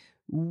different.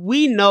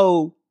 We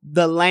know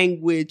the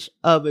language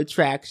of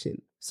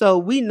attraction. So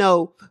we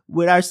know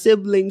with our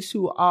siblings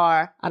who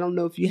are, I don't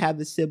know if you have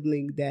a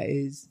sibling that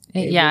is.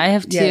 I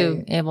have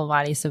two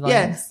able-bodied siblings.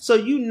 Yeah. So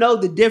you know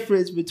the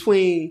difference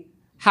between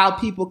how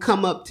people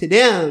come up to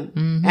them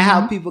and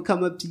how people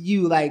come up to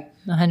you. Like,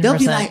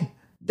 100%.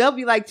 They'll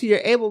be like to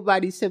your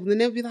able-bodied sibling,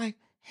 they'll be like,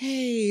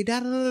 hey, da,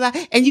 da, da,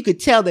 da. And you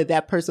could tell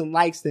that person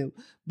likes them.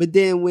 But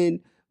then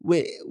when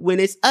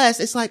it's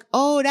us, it's like,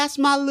 oh, that's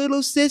my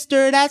little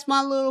sister. That's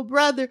my little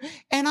brother.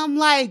 And I'm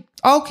like,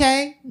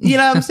 okay. You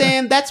know what I'm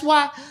saying? That's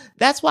why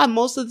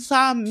most of the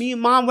time me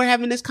and mom were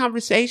having this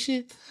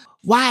conversation.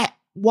 Why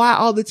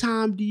all the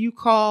time do you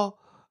call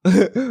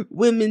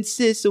women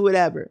sis or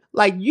whatever?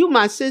 Like, you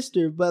my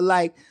sister, but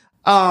like,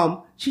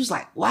 she was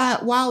like, why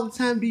all the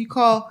time do you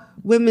call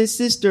women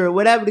sister or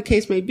whatever the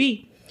case may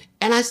be?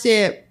 And I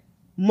said,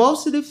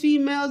 most of the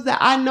females that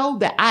I know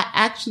that I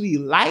actually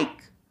like,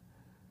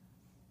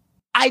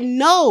 I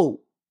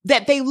know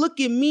that they look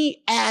at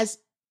me as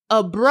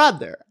a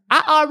brother.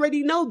 I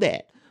already know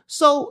that.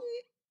 So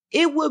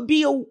it would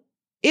be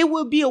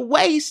a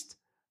waste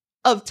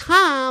of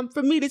time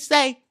for me to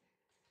say,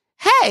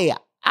 hey,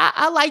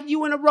 I like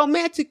you in a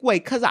romantic way,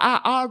 because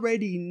I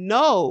already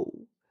know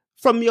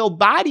from your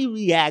body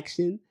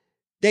reaction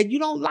that you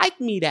don't like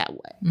me that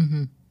way.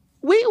 Mm-hmm.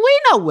 We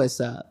know what's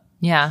up.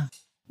 Yeah.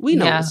 We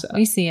know what's up.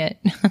 We see it.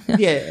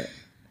 Yeah.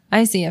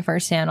 I see it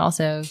firsthand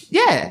also.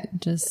 Yeah.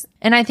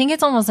 And I think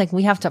it's almost like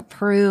we have to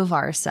prove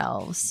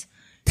ourselves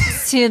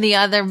to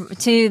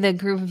the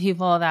group of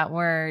people that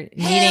we're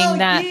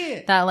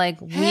meeting, that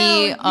like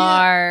we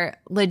are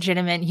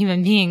legitimate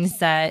human beings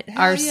that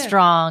are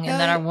strong and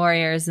that are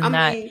warriors and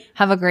that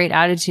have a great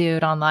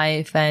attitude on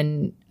life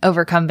and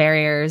overcome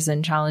barriers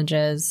and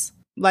challenges.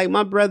 Like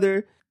my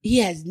brother, he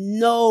has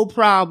no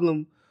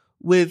problem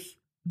with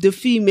the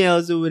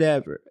females or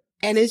whatever.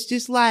 And it's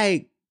just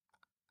like,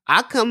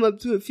 I come up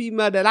to a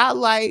female that I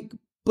like,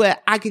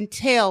 but I can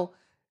tell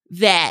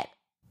that,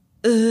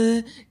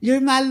 you're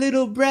my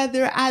little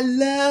brother. I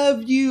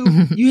love you.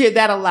 You hear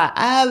that a lot.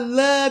 I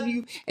love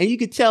you. And you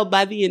can tell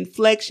by the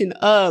inflection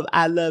of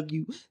I love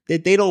you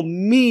that they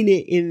don't mean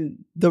it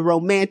in the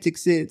romantic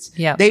sense.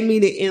 Yeah. They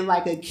mean it in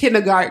like a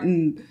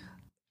kindergarten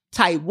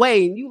type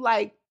way. And you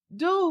like,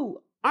 dude,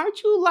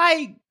 aren't you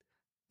like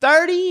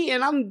 30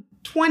 and I'm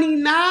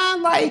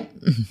 29? Like,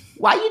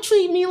 why you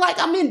treat me like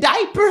I'm in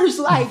diapers?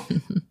 Like,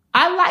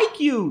 I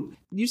like you.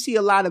 You see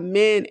a lot of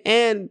men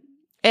and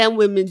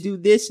women do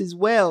this as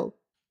well.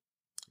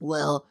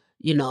 Well,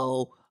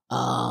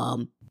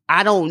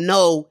 I don't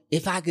know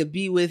if I could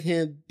be with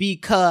him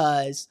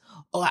because,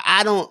 or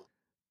I don't,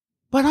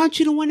 but aren't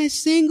you the one that's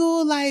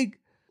single? Like,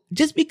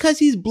 just because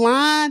he's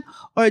blind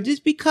or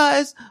just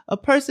because a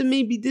person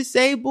may be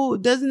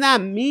disabled does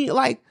not mean,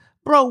 like,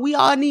 bro, we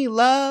all need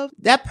love.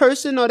 That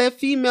person or that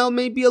female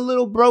may be a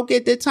little broke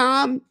at the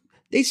time.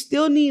 They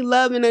still need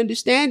love and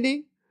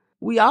understanding.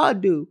 We all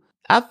do.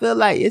 I feel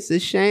like it's a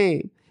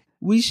shame.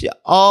 We should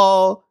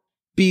all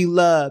be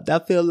loved. I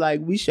feel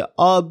like we should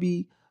all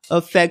be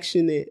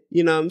affectionate.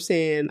 You know what I'm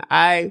saying?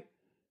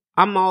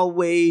 I'm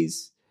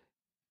always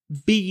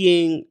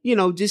being,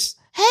 just,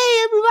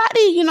 hey,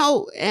 everybody,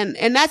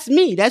 and that's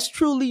me. That's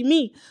truly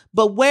me.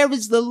 But where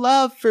is the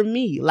love for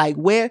me? Like,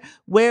 where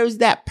is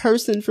that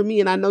person for me?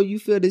 And I know you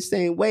feel the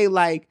same way.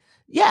 Like,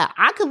 yeah,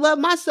 I could love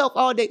myself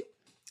all day.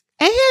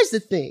 And here's the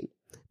thing.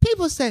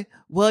 People say,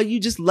 well, you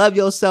just love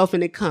yourself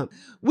and it comes.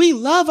 We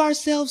love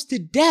ourselves to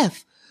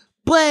death.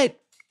 But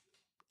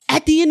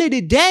at the end of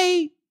the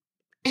day,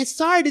 and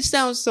sorry to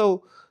sound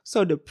so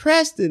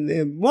depressed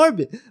and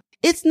morbid,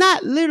 it's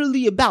not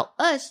literally about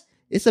us.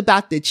 It's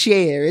about the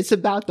chair. It's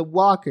about the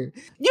walker.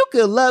 You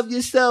could love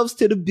yourselves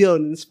till the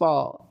buildings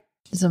fall.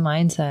 It's a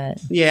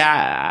mindset.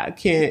 Yeah, I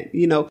can't,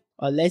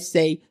 or let's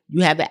say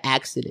you have an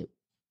accident.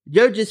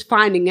 You're just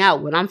finding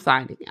out what I'm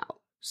finding out.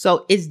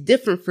 So it's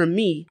different for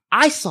me.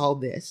 I saw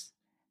this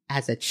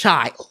as a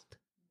child.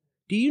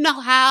 Do you know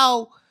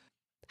how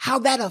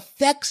that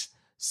affects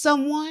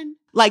someone?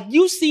 Like,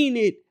 you seen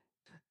it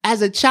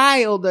as a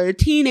child or a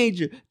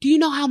teenager. Do you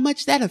know how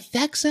much that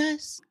affects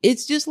us?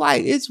 It's just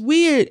like, it's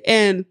weird.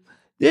 And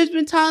there's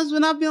been times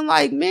when I've been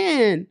like,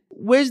 man,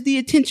 where's the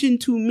attention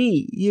to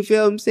me? You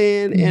feel what I'm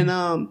saying? Mm-hmm.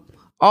 And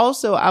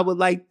also, I would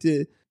like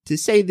to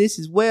say this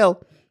as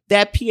well.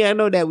 That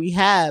piano that we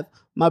have,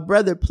 my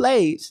brother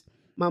plays.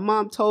 My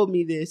mom told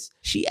me this.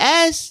 She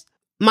asked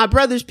my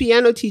brother's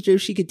piano teacher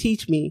if she could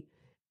teach me.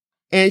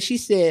 And she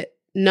said,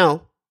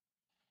 no,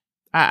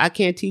 I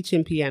can't teach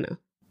him piano.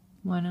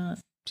 Why not?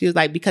 She was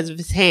like, because of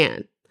his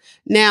hand.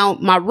 Now,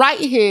 my right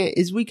hand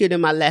is weaker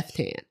than my left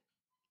hand.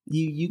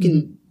 You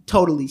can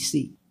totally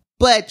see.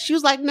 But she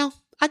was like, no,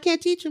 I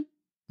can't teach him.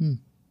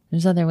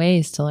 There's other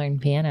ways to learn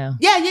piano.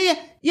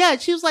 Yeah.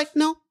 She was like,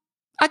 no,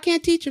 I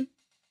can't teach him.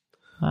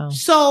 Wow.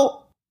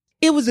 So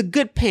it was a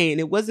good pain.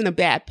 It wasn't a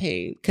bad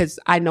pain because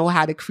I know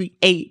how to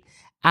create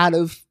out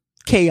of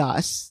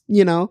chaos,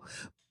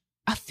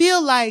 I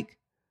feel like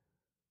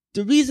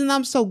the reason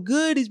I'm so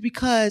good is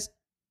because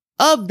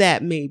of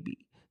that, maybe.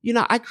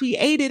 I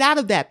created out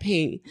of that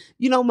pain.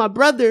 My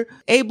brother,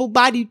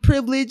 able-bodied,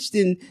 privileged,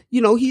 and,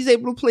 he's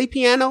able to play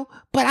piano,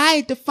 but I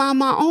had to find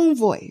my own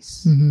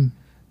voice.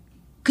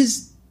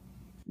 Because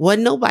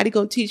wasn't nobody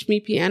going to teach me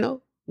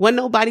piano. Wasn't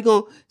nobody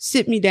going to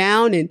sit me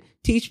down and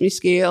teach me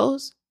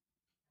skills.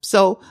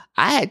 So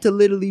I had to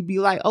literally be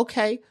like,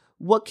 okay,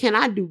 what can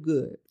I do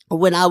good?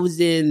 When I was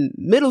in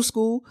middle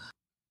school,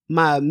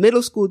 my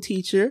middle school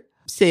teacher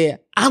said,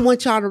 I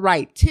want y'all to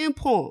write 10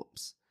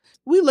 poems.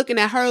 We looking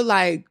at her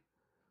like,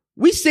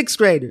 we 6th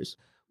graders.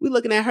 We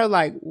looking at her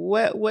like,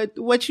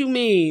 what you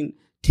mean?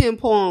 10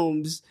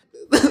 poems,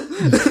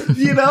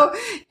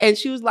 And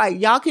she was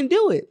like, y'all can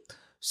do it.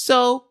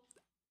 So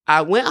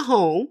I went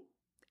home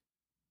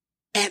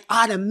and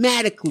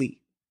automatically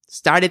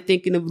started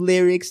thinking of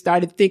lyrics,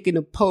 started thinking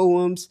of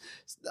poems,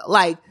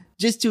 like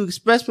just to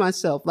express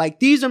myself. Like,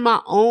 these are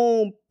my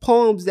own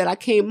poems that I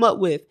came up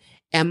with.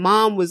 And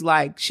mom was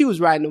like, she was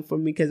writing them for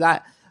me because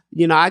I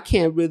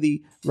can't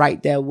really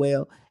write that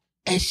well.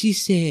 And she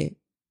said,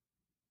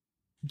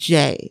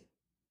 Jay,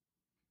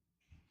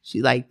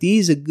 she like,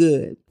 these are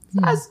good.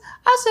 I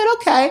said,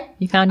 okay.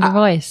 You found your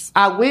voice.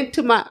 I went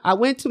to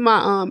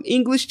my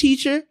English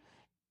teacher,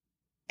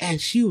 and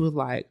she was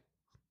like,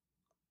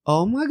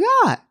 oh my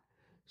God.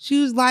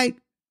 She was like,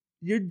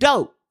 you're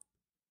dope.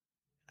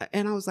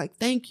 And I was like,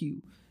 thank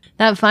you.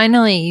 That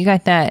finally you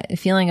got that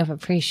feeling of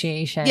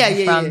appreciation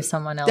from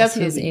someone else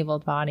definitely. who's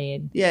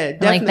able-bodied. Yeah,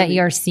 definitely. Like that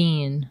you're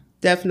seen.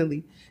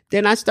 Definitely.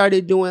 Then I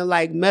started doing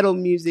like metal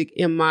music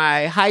in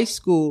my high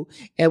school,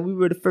 and we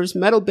were the first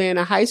metal band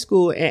in high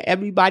school, and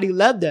everybody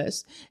loved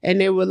us.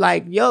 And they were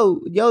like,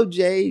 yo,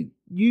 Jay,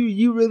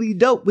 you really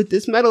dope with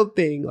this metal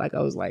thing. Like, I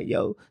was like,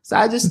 yo. So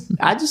I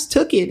just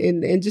took it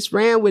and just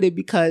ran with it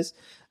because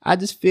I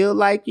just feel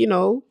like,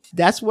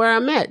 that's where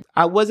I'm at.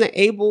 I wasn't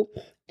able,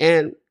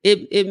 and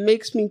it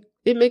makes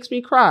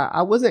me cry.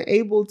 I wasn't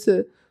able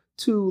to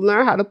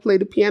learn how to play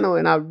the piano,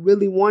 and I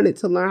really wanted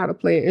to learn how to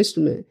play an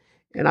instrument.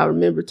 And I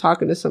remember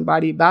talking to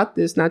somebody about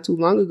this not too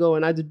long ago,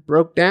 and I just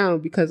broke down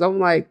because I'm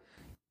like,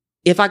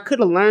 if I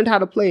could have learned how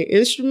to play an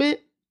instrument,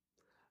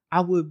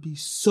 I would be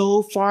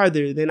so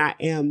farther than I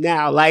am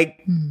now.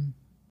 Like,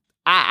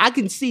 I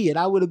can see it.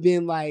 I would have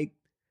been like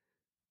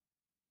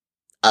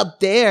up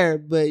there,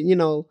 but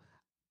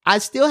I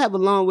still have a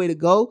long way to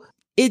go.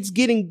 It's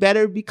getting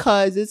better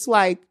because it's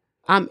like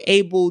I'm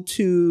able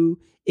to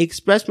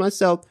express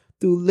myself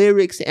through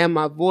lyrics and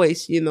my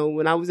voice.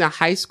 When I was in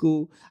high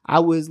school, I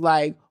was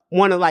like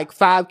one of like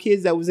 5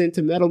 kids that was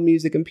into metal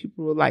music, and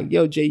people were like,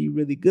 yo, Jay, you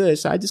really good.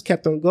 So I just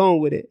kept on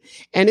going with it.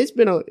 And it's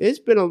been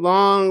a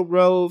long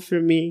road for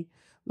me,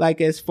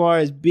 like as far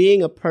as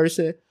being a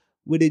person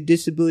with a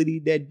disability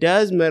that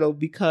does metal,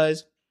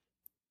 because,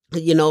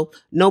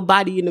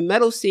 nobody in the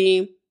metal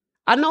scene,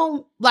 I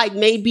know like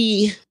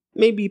maybe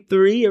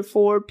 3 or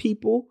 4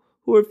 people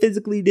who are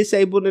physically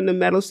disabled in the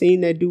metal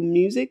scene that do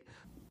music.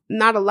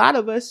 Not a lot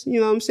of us, you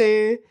know what I'm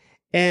saying?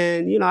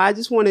 And, I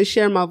just want to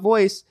share my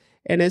voice.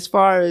 And as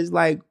far as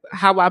like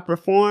how I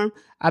perform,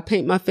 I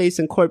paint my face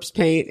in corpse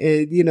paint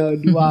and,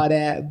 do all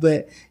that.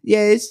 But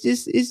yeah, it's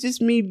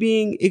just me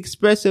being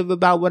expressive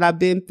about what I've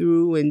been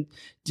through and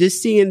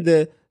just seeing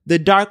the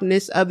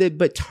darkness of it,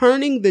 but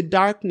turning the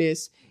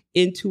darkness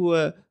into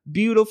a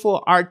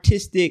beautiful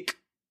artistic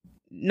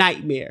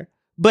nightmare.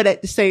 But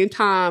at the same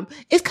time,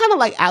 it's kind of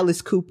like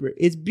Alice Cooper.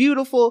 It's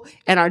beautiful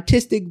and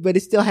artistic, but it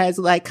still has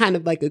like kind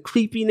of like a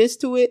creepiness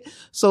to it.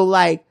 So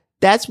like,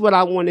 that's what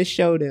I want to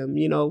show them.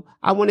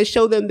 I want to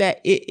show them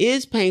that it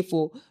is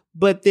painful,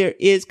 but there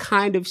is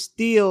kind of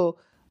still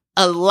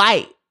a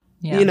light.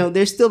 Yeah.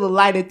 There's still a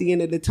light at the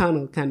end of the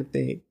tunnel kind of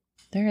thing.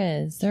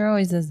 There is. There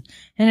always is.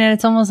 And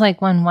it's almost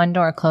like when one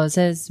door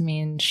closes,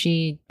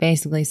 she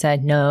basically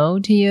said no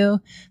to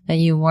you, that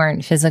you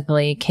weren't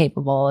physically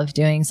capable of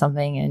doing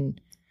something. And,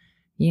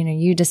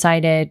 you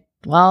decided,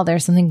 well,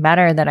 there's something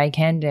better that I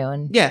can do.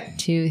 And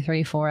 2,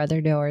 3, 4 other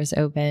doors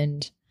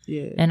opened.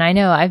 Yeah. And I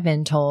know I've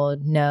been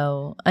told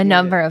no a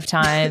number of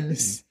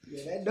times.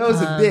 That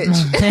no's a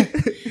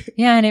bitch.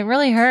 Yeah, and it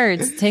really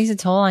hurts. It takes a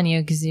toll on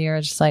you because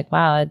you're just like,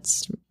 wow,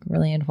 it's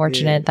really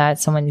unfortunate that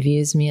someone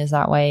views me as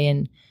that way.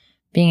 And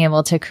being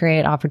able to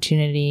create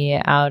opportunity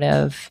out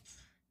of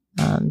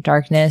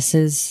darkness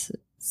is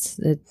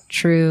a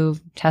true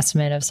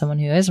testament of someone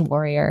who is a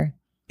warrior.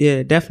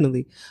 Yeah,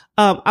 definitely.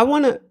 I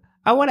want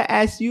to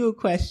ask you a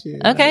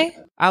question. Okay.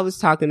 Like, I was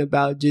talking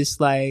about just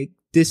like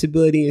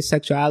disability and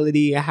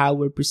sexuality and how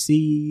we're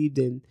perceived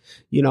and,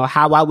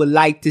 how I would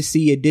like to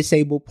see a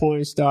disabled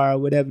porn star or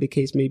whatever the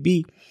case may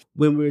be.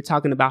 When we were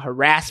talking about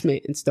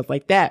harassment and stuff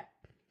like that,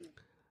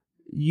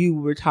 you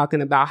were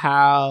talking about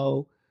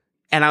how,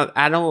 and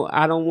I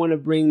don't want to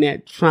bring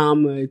that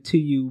trauma to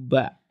you,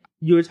 but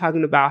you were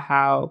talking about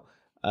how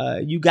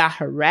you got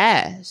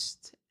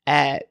harassed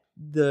at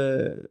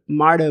the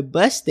MARTA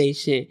bus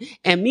station.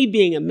 And me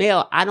being a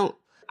male,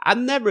 I've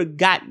never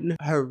gotten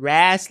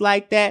harassed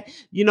like that.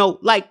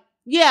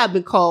 I've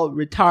been called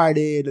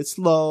retarded or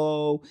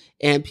slow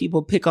and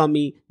people pick on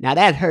me. Now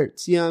that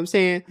hurts. You know what I'm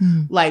saying?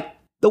 Like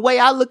the way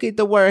I look at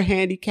the word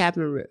handicap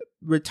and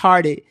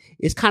retarded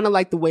is kind of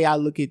like the way I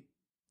look at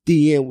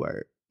the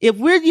N-word. If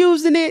we're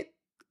using it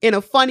in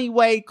a funny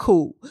way,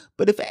 cool.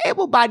 But if an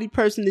able-bodied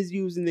person is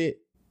using it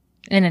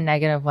in a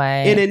negative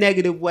way,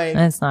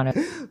 that's not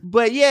it.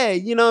 But yeah,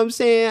 you know what I'm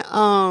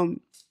saying?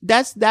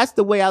 That's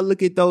the way I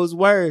look at those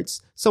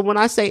words. So when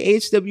I say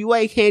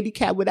HWA,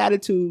 handicap with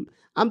attitude,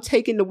 I'm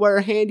taking the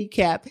word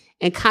handicap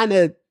and kind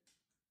of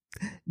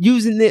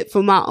using it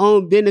for my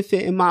own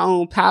benefit and my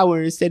own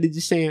power instead of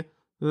just saying,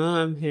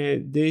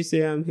 they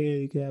say I'm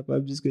handicapped,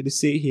 I'm just going to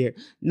sit here.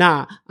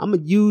 Nah, I'm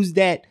going to use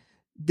the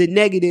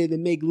negative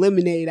and make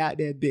lemonade out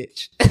that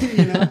bitch.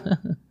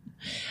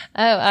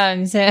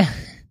 So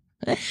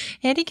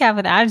handicap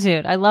with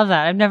attitude. I love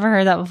that. I've never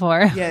heard that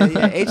before. Yeah.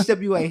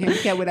 HWA,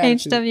 handicap with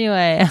attitude.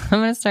 HWA. I'm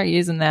going to start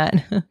using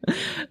that.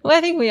 Well,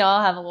 I think we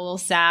all have a little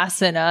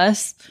sass in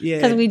us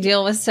because we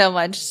deal with so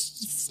much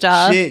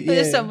stuff. Shit, yeah.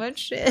 There's so much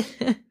shit.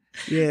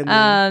 Yeah,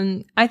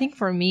 man. I think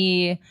for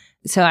me,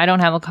 so I don't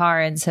have a car,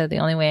 and so the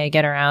only way I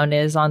get around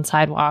is on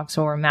sidewalks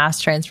or mass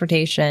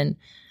transportation.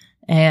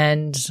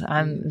 And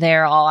I'm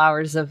there all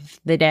hours of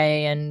the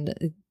day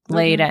and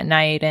late at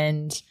night.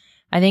 And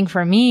I think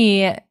for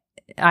me,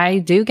 I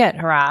do get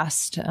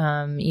harassed,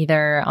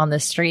 either on the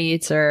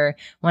streets or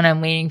when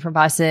I'm waiting for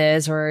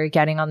buses or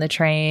getting on the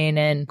train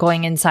and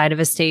going inside of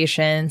a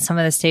station. Some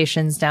of the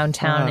stations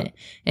downtown,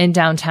 in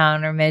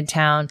downtown or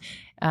midtown,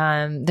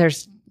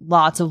 there's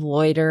lots of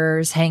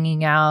loiterers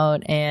hanging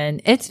out,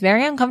 and it's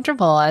very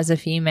uncomfortable as a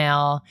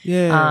female.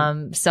 Yeah.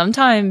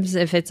 Sometimes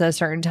if it's a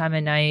certain time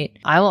of night,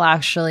 I will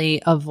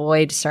actually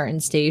avoid certain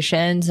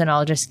stations and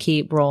I'll just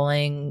keep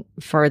rolling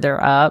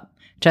further up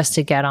just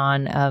to get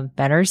on a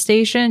better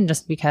station,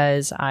 just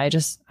because I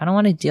don't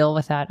want to deal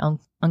with that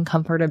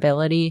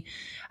uncomfortability.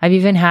 I've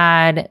even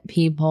had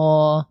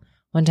people,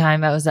 one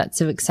time I was at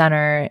Civic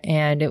Center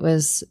and it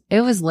was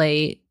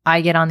late.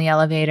 I get on the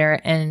elevator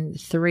and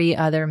 3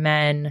 other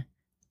men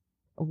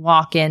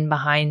walk in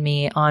behind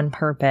me on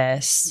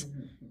purpose.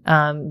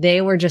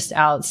 They were just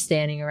out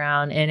standing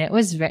around, and it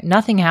was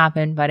nothing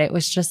happened, but it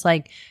was just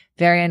like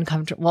very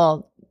uncomfortable.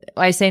 Well,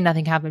 I say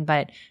nothing happened,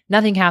 but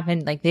nothing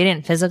happened. Like they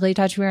didn't physically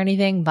touch me or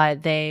anything,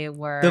 but they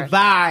were the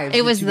vibe.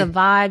 It was the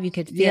vibe. You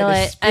could feel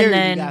it.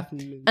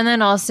 And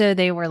then also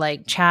they were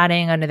like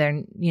chatting under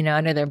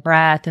their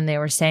breath, and they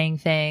were saying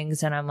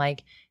things, and I'm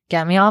like,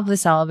 get me off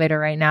this elevator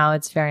right now.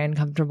 It's very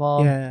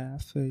uncomfortable. Yeah, I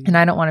feel you. And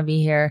I don't want to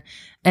be here.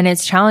 And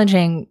it's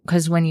challenging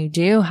because when you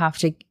do have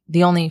to,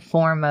 the only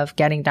form of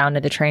getting down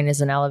to the train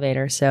is an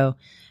elevator. So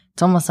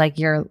it's almost like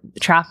you're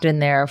trapped in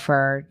there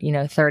for,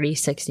 30,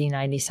 60,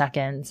 90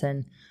 seconds.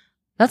 And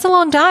that's a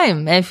long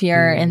time if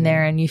you're in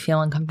there and you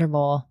feel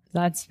uncomfortable.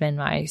 That's been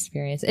my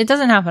experience. It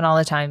doesn't happen all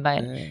the time,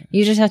 but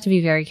you just have to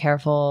be very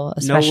careful.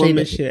 Especially no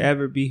woman should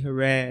ever be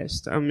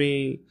harassed. I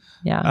mean,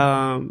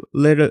 yeah.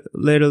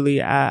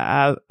 Literally,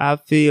 I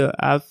feel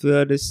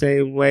the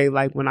same way.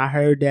 Like when I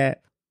heard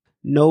that,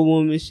 no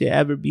woman should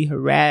ever be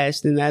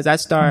harassed. And as I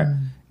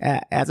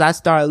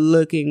start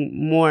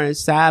looking more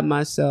inside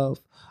myself,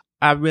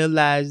 I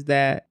realized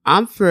that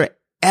I'm for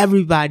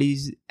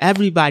everybody's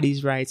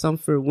rights. I'm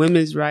for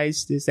women's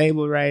rights,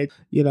 disabled rights,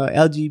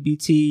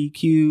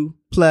 LGBTQ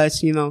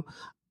plus,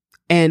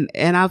 and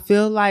I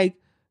feel like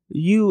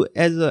you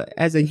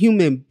as a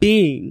human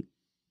being,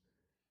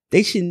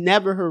 they should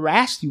never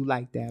harass you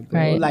like that, bro.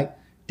 Right. Like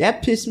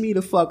that pissed me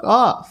the fuck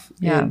off.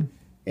 Yeah.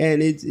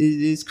 And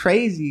it's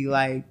crazy.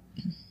 Like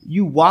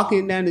you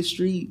walking down the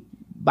street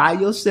by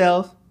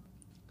yourself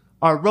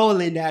or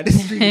rolling down the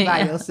street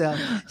by yourself,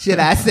 should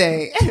I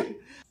say.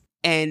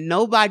 And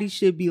nobody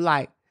should be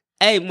like,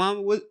 hey,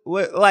 mom,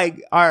 what,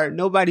 like, or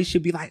nobody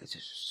should be like,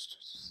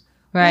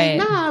 right.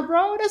 Like, nah,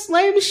 bro, that's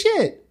lame as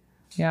shit.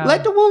 Yeah.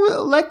 Let the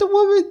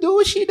woman do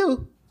what she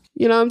do.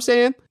 You know what I'm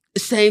saying?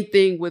 Same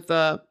thing with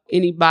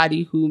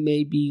anybody who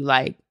may be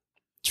like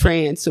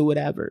trans or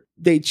whatever.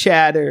 They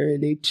chatter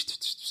and they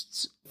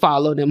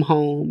follow them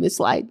home. It's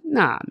like,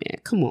 nah, man,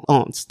 come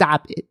on,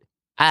 stop it.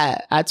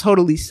 I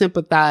totally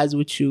sympathize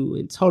with you,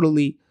 and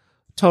totally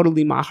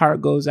my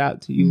heart goes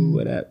out to you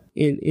whatever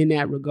in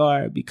that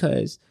regard,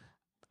 because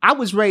I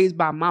was raised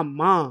by my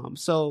mom.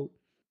 So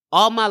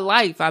all my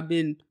life I've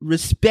been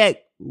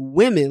respect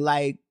women.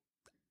 Like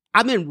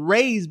I've been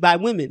raised by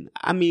women.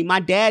 I mean, my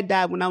dad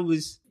died when I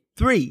was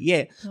 3.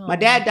 Yeah. Oh. My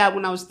dad died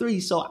when I was 3.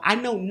 So I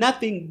know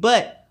nothing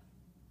but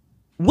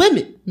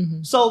women.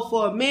 Mm-hmm. So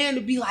for a man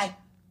to be like,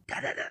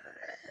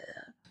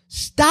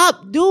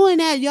 stop doing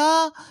that,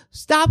 y'all.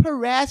 Stop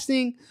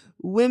harassing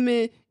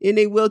women in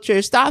a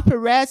wheelchair. Stop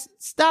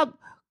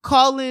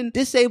calling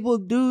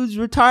disabled dudes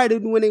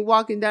retarded when they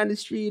walking down the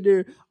street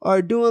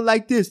or doing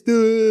like this.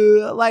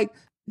 Like,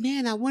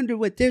 man, I wonder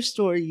what their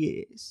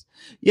story is.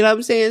 You know what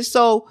I'm saying?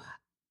 So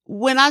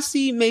when I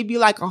see maybe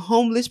like a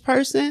homeless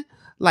person,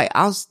 like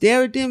I'll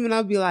stare at them and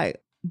I'll be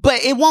like, but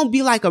it won't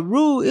be like a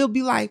rude. It'll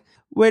be like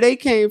where they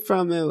came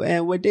from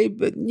and what they,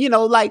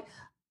 like,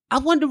 I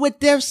wonder what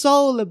their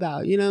soul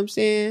about, you know what I'm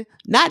saying?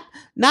 Not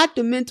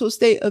the mental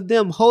state of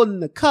them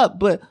holding the cup,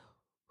 but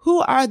who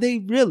are they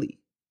really?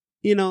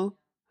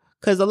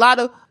 Cause a lot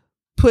of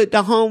put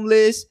the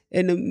homeless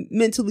and the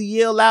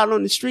mentally ill out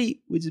on the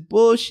street, which is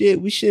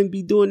bullshit. We shouldn't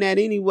be doing that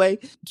anyway.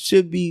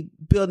 Should be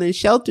building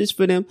shelters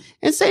for them.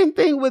 And same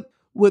thing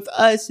with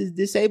us as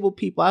disabled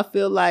people. I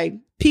feel like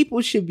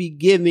people should be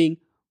giving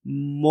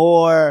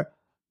more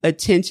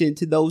attention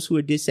to those who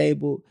are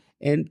disabled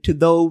and to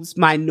those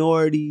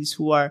minorities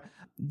who are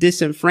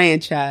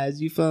disenfranchised.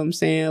 You feel what I'm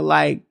saying?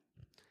 Like,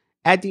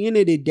 at the end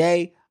of the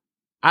day,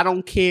 I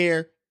don't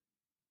care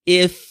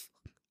if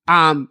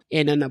I'm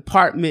in an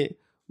apartment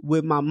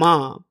with my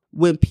mom.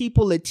 When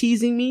people are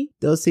teasing me,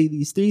 they'll say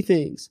these 3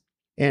 things.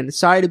 And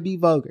sorry to be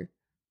vulgar.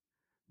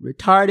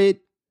 Retarded,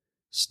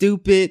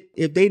 stupid.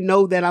 If they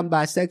know that I'm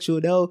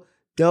bisexual,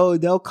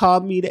 they'll call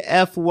me the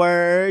F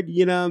word.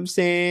 You know what I'm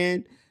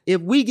saying? If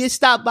we get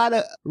stopped by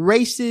the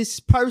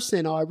racist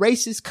person or a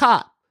racist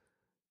cop,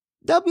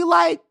 they'll be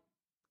like,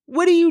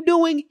 what are you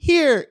doing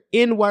here,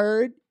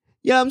 N-word?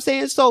 You know what I'm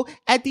saying? So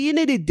at the end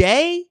of the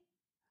day,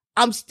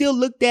 I'm still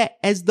looked at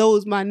as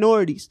those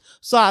minorities.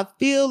 So I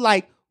feel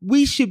like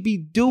we should be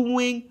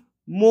doing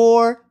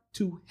more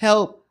to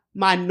help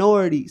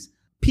minorities,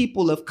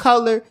 people of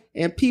color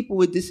and people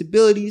with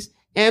disabilities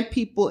and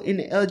people in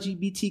the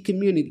LGBT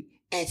community,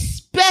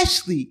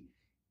 especially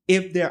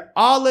if they're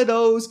all of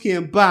those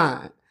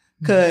combined.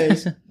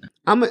 Cause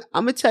I'm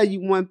gonna tell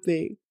you one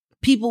thing.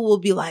 People will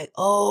be like,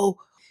 oh,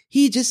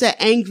 he just an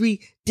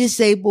angry,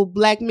 disabled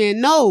black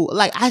man. No,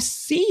 like I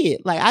see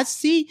it. Like I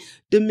see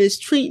the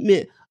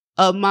mistreatment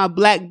of my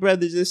black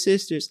brothers and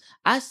sisters.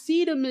 I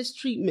see the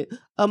mistreatment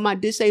of my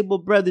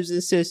disabled brothers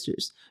and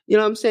sisters. You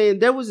know what I'm saying?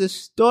 There was a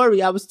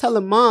story I was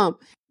telling mom.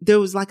 There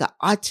was like an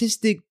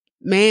autistic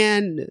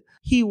man.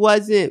 He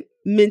wasn't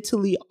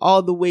mentally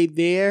all the way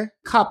there.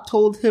 Cop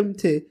told him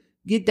to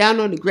get down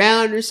on the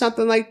ground or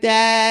something like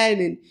that.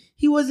 And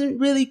he wasn't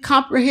really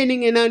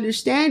comprehending and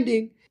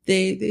understanding.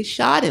 They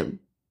shot him.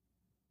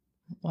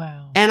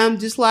 Wow. And I'm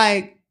just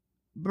like,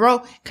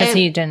 bro. Because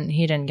he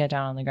didn't get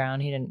down on the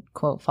ground. He didn't,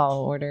 quote,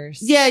 follow orders.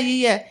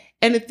 Yeah.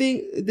 And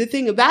the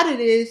thing about it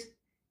is,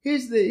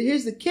 here's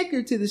the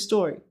kicker to the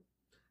story.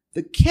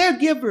 The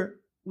caregiver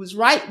was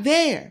right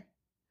there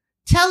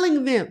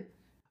telling them,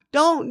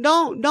 don't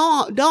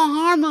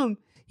harm him.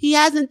 He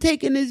hasn't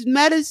taken his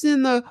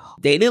medicine.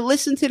 They didn't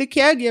listen to the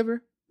caregiver.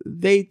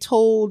 They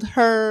told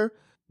her,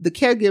 the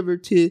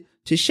caregiver,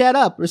 to shut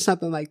up or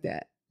something like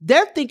that.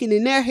 They're thinking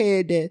in their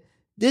head that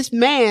this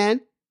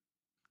man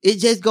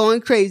is just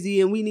going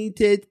crazy and we need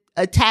to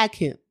attack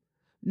him.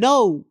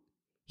 No,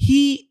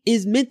 he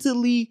is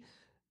mentally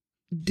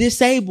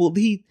disabled.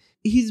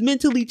 He's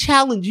mentally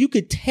challenged. You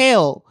could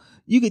tell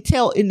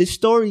in the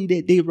story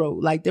that they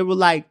wrote. Like they were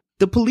like,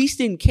 the police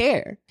didn't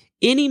care.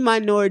 Any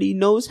minority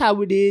knows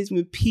how it is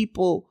when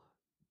people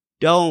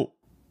don't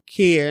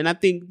care. And I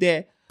think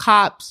that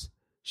cops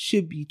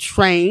should be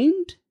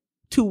trained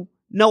to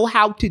know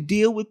how to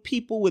deal with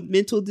people with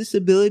mental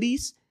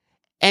disabilities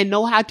and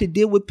know how to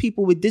deal with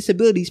people with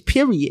disabilities,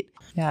 period.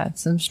 Yeah,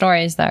 some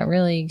stories that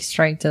really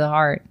strike to the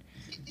heart.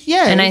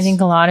 Yeah. And I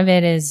think a lot of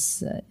it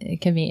is,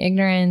 it could be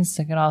ignorance.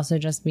 It could also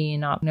just be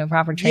no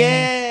proper training.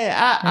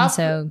 Yeah.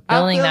 So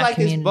building I feel that like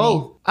community. It's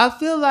both. I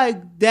feel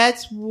like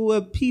that's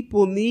what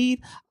people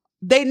need.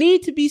 They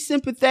need to be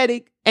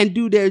sympathetic and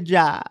do their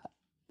job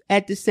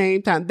at the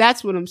same time.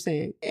 That's what I'm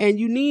saying. And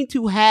you need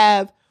to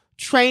have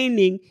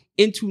training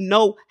and to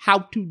know how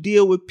to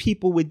deal with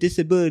people with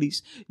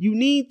disabilities. You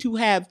need to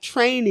have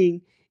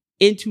training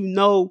and to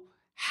know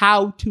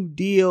how to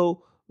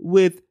deal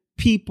with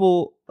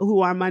people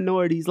who are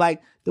minorities.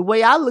 Like the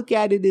way I look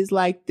at it is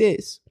like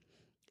this.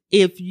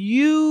 If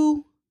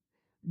you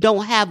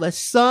don't have a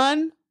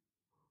son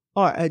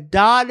or a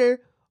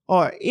daughter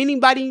or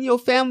anybody in your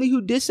family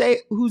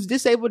who's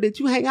disabled that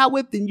you hang out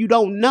with, then you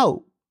don't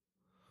know.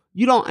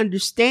 You don't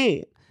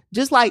understand.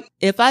 Just like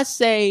if I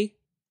say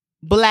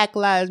Black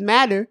Lives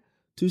Matter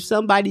to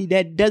somebody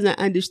that doesn't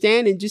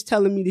understand and just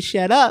telling me to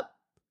shut up,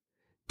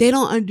 they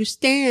don't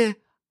understand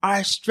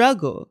our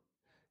struggle.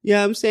 You know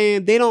what I'm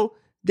saying? They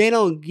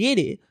don't get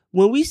it.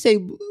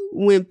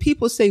 When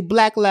people say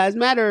Black Lives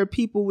Matter or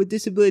people with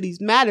disabilities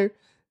matter,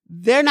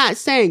 they're not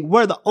saying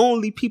we're the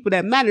only people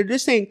that matter. They're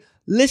saying,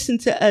 listen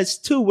to us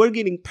too. We're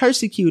getting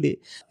persecuted.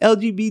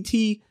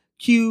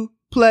 LGBTQ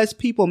plus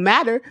people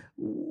matter.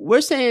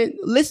 We're saying,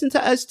 listen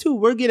to us too.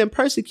 We're getting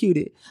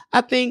persecuted.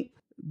 I think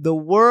the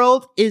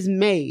world is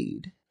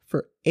made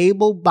for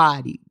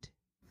able-bodied.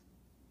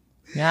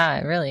 Yeah,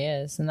 it really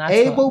is. And that's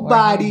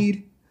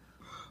able-bodied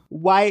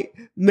white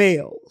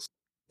males.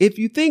 If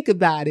you think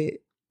about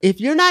it, if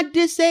you're not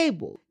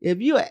disabled, if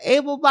you're an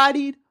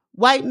able-bodied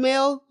white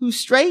male who's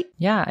straight.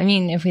 Yeah. I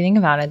mean, if we think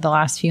about it, the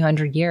last few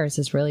hundred years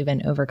has really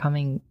been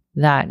overcoming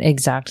that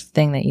exact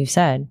thing that you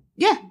said.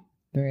 Yeah.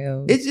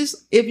 Through it's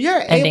just, if you're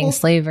ending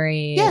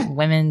slavery,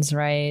 women's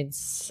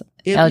rights,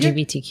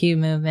 LGBTQ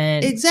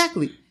movement.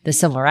 Exactly. The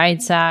Civil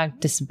Rights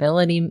Act,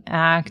 Disability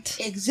Act.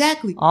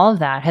 Exactly. All of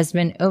that has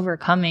been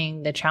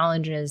overcoming the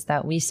challenges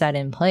that we set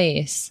in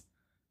place.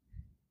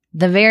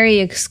 The very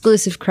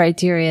exclusive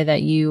criteria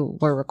that you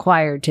were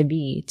required to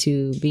be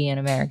an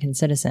American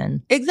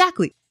citizen.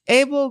 Exactly.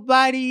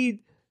 Able-bodied,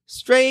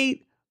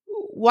 straight,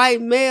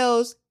 white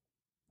males,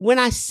 when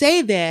I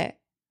say that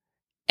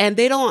and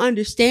they don't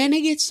understand,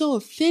 they get so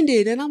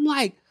offended. And I'm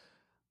like,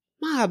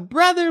 my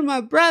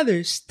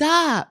brother,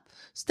 stop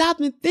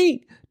and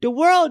think. The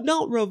world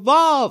don't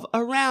revolve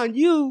around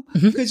you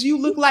because you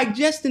look like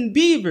Justin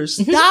Bieber.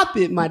 Stop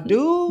it, my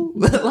dude.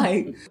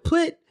 Like,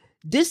 put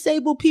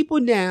disabled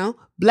people down,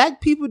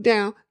 Black people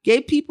down,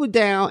 gay people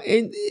down,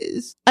 and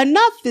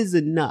enough is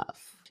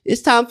enough.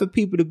 It's time for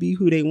people to be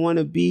who they want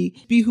to be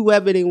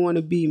whoever they want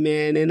to be,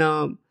 man. And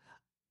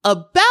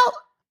about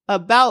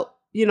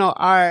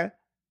our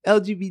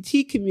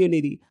LGBT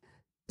community,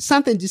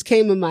 something just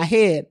came in my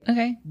head.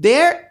 Okay.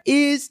 There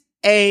is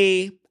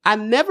I've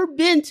never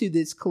been to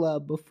this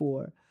club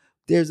before.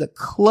 There's a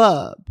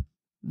club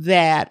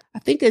that I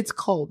think it's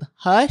called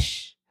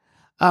Hush.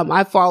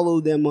 I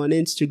follow them on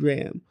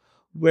Instagram,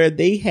 where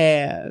they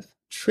have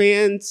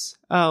trans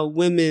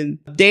women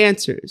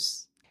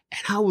dancers.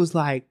 And I was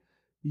like,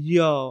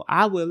 yo,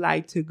 I would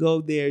like to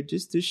go there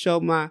just to show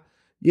my,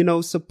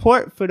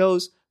 support for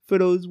those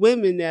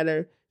women that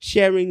are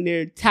sharing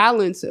their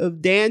talents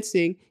of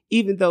dancing,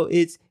 even though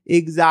it's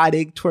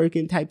exotic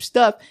twerking type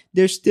stuff,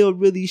 they're still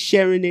really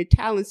sharing their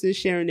talents and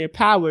sharing their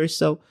power.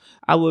 So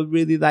I would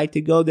really like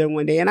to go there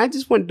one day. And I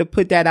just wanted to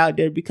put that out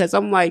there because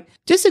I'm like,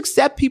 just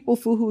accept people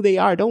for who they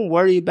are. Don't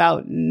worry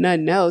about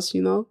nothing else,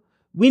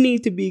 We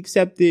need to be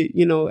accepted,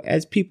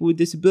 as people with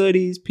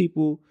disabilities,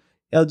 people,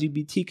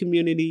 LGBT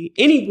community,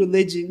 any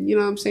religion, you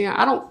know what I'm saying?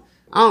 I don't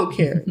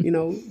care,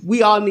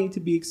 we all need to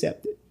be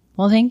accepted.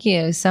 Well, thank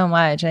you so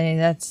much.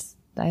 I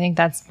think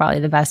that's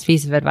probably the best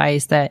piece of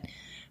advice that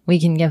we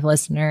can give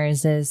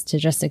listeners is to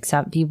just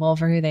accept people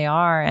for who they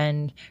are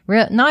and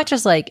not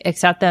just like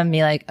accept them and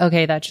be like,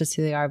 okay, that's just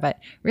who they are, but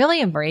really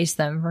embrace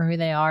them for who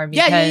they are.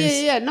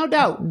 Because yeah, no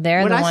doubt.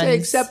 When I say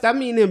accept, I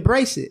mean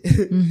embrace it.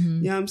 Mm-hmm.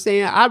 You know what I'm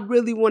saying? I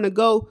really want to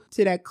go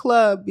to that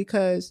club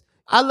because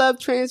I love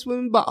trans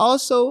women, but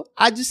also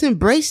I just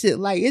embrace it.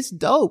 Like, it's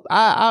dope.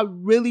 I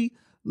really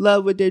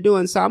love what they're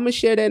doing. So I'm going to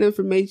share that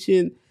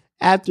information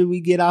after we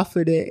get off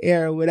of the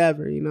air or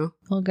whatever,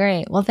 Well,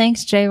 great. Well,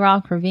 thanks,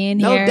 J-Rock, for being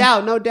here.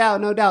 No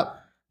doubt.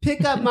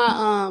 Pick up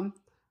my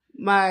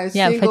my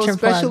single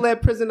Special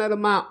Ed Prisoner of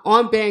Mine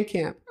on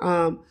Bandcamp.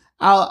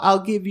 I'll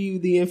give you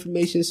the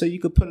information so you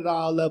could put it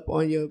all up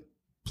on your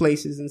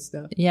places and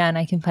stuff. Yeah, and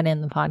I can put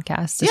in the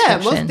podcast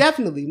description. Yeah,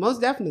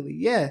 most definitely.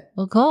 Yeah.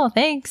 Well, cool.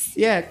 Thanks.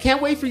 Yeah,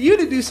 can't wait for you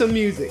to do some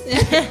music.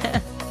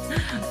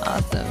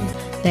 Awesome.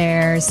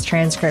 There's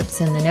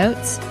transcripts in the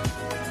notes.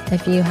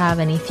 If you have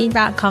any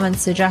feedback,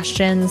 comments,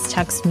 suggestions,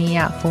 text me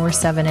at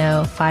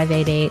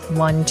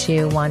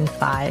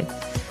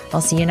 470-588-1215.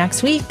 I'll see you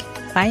next week.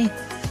 Bye.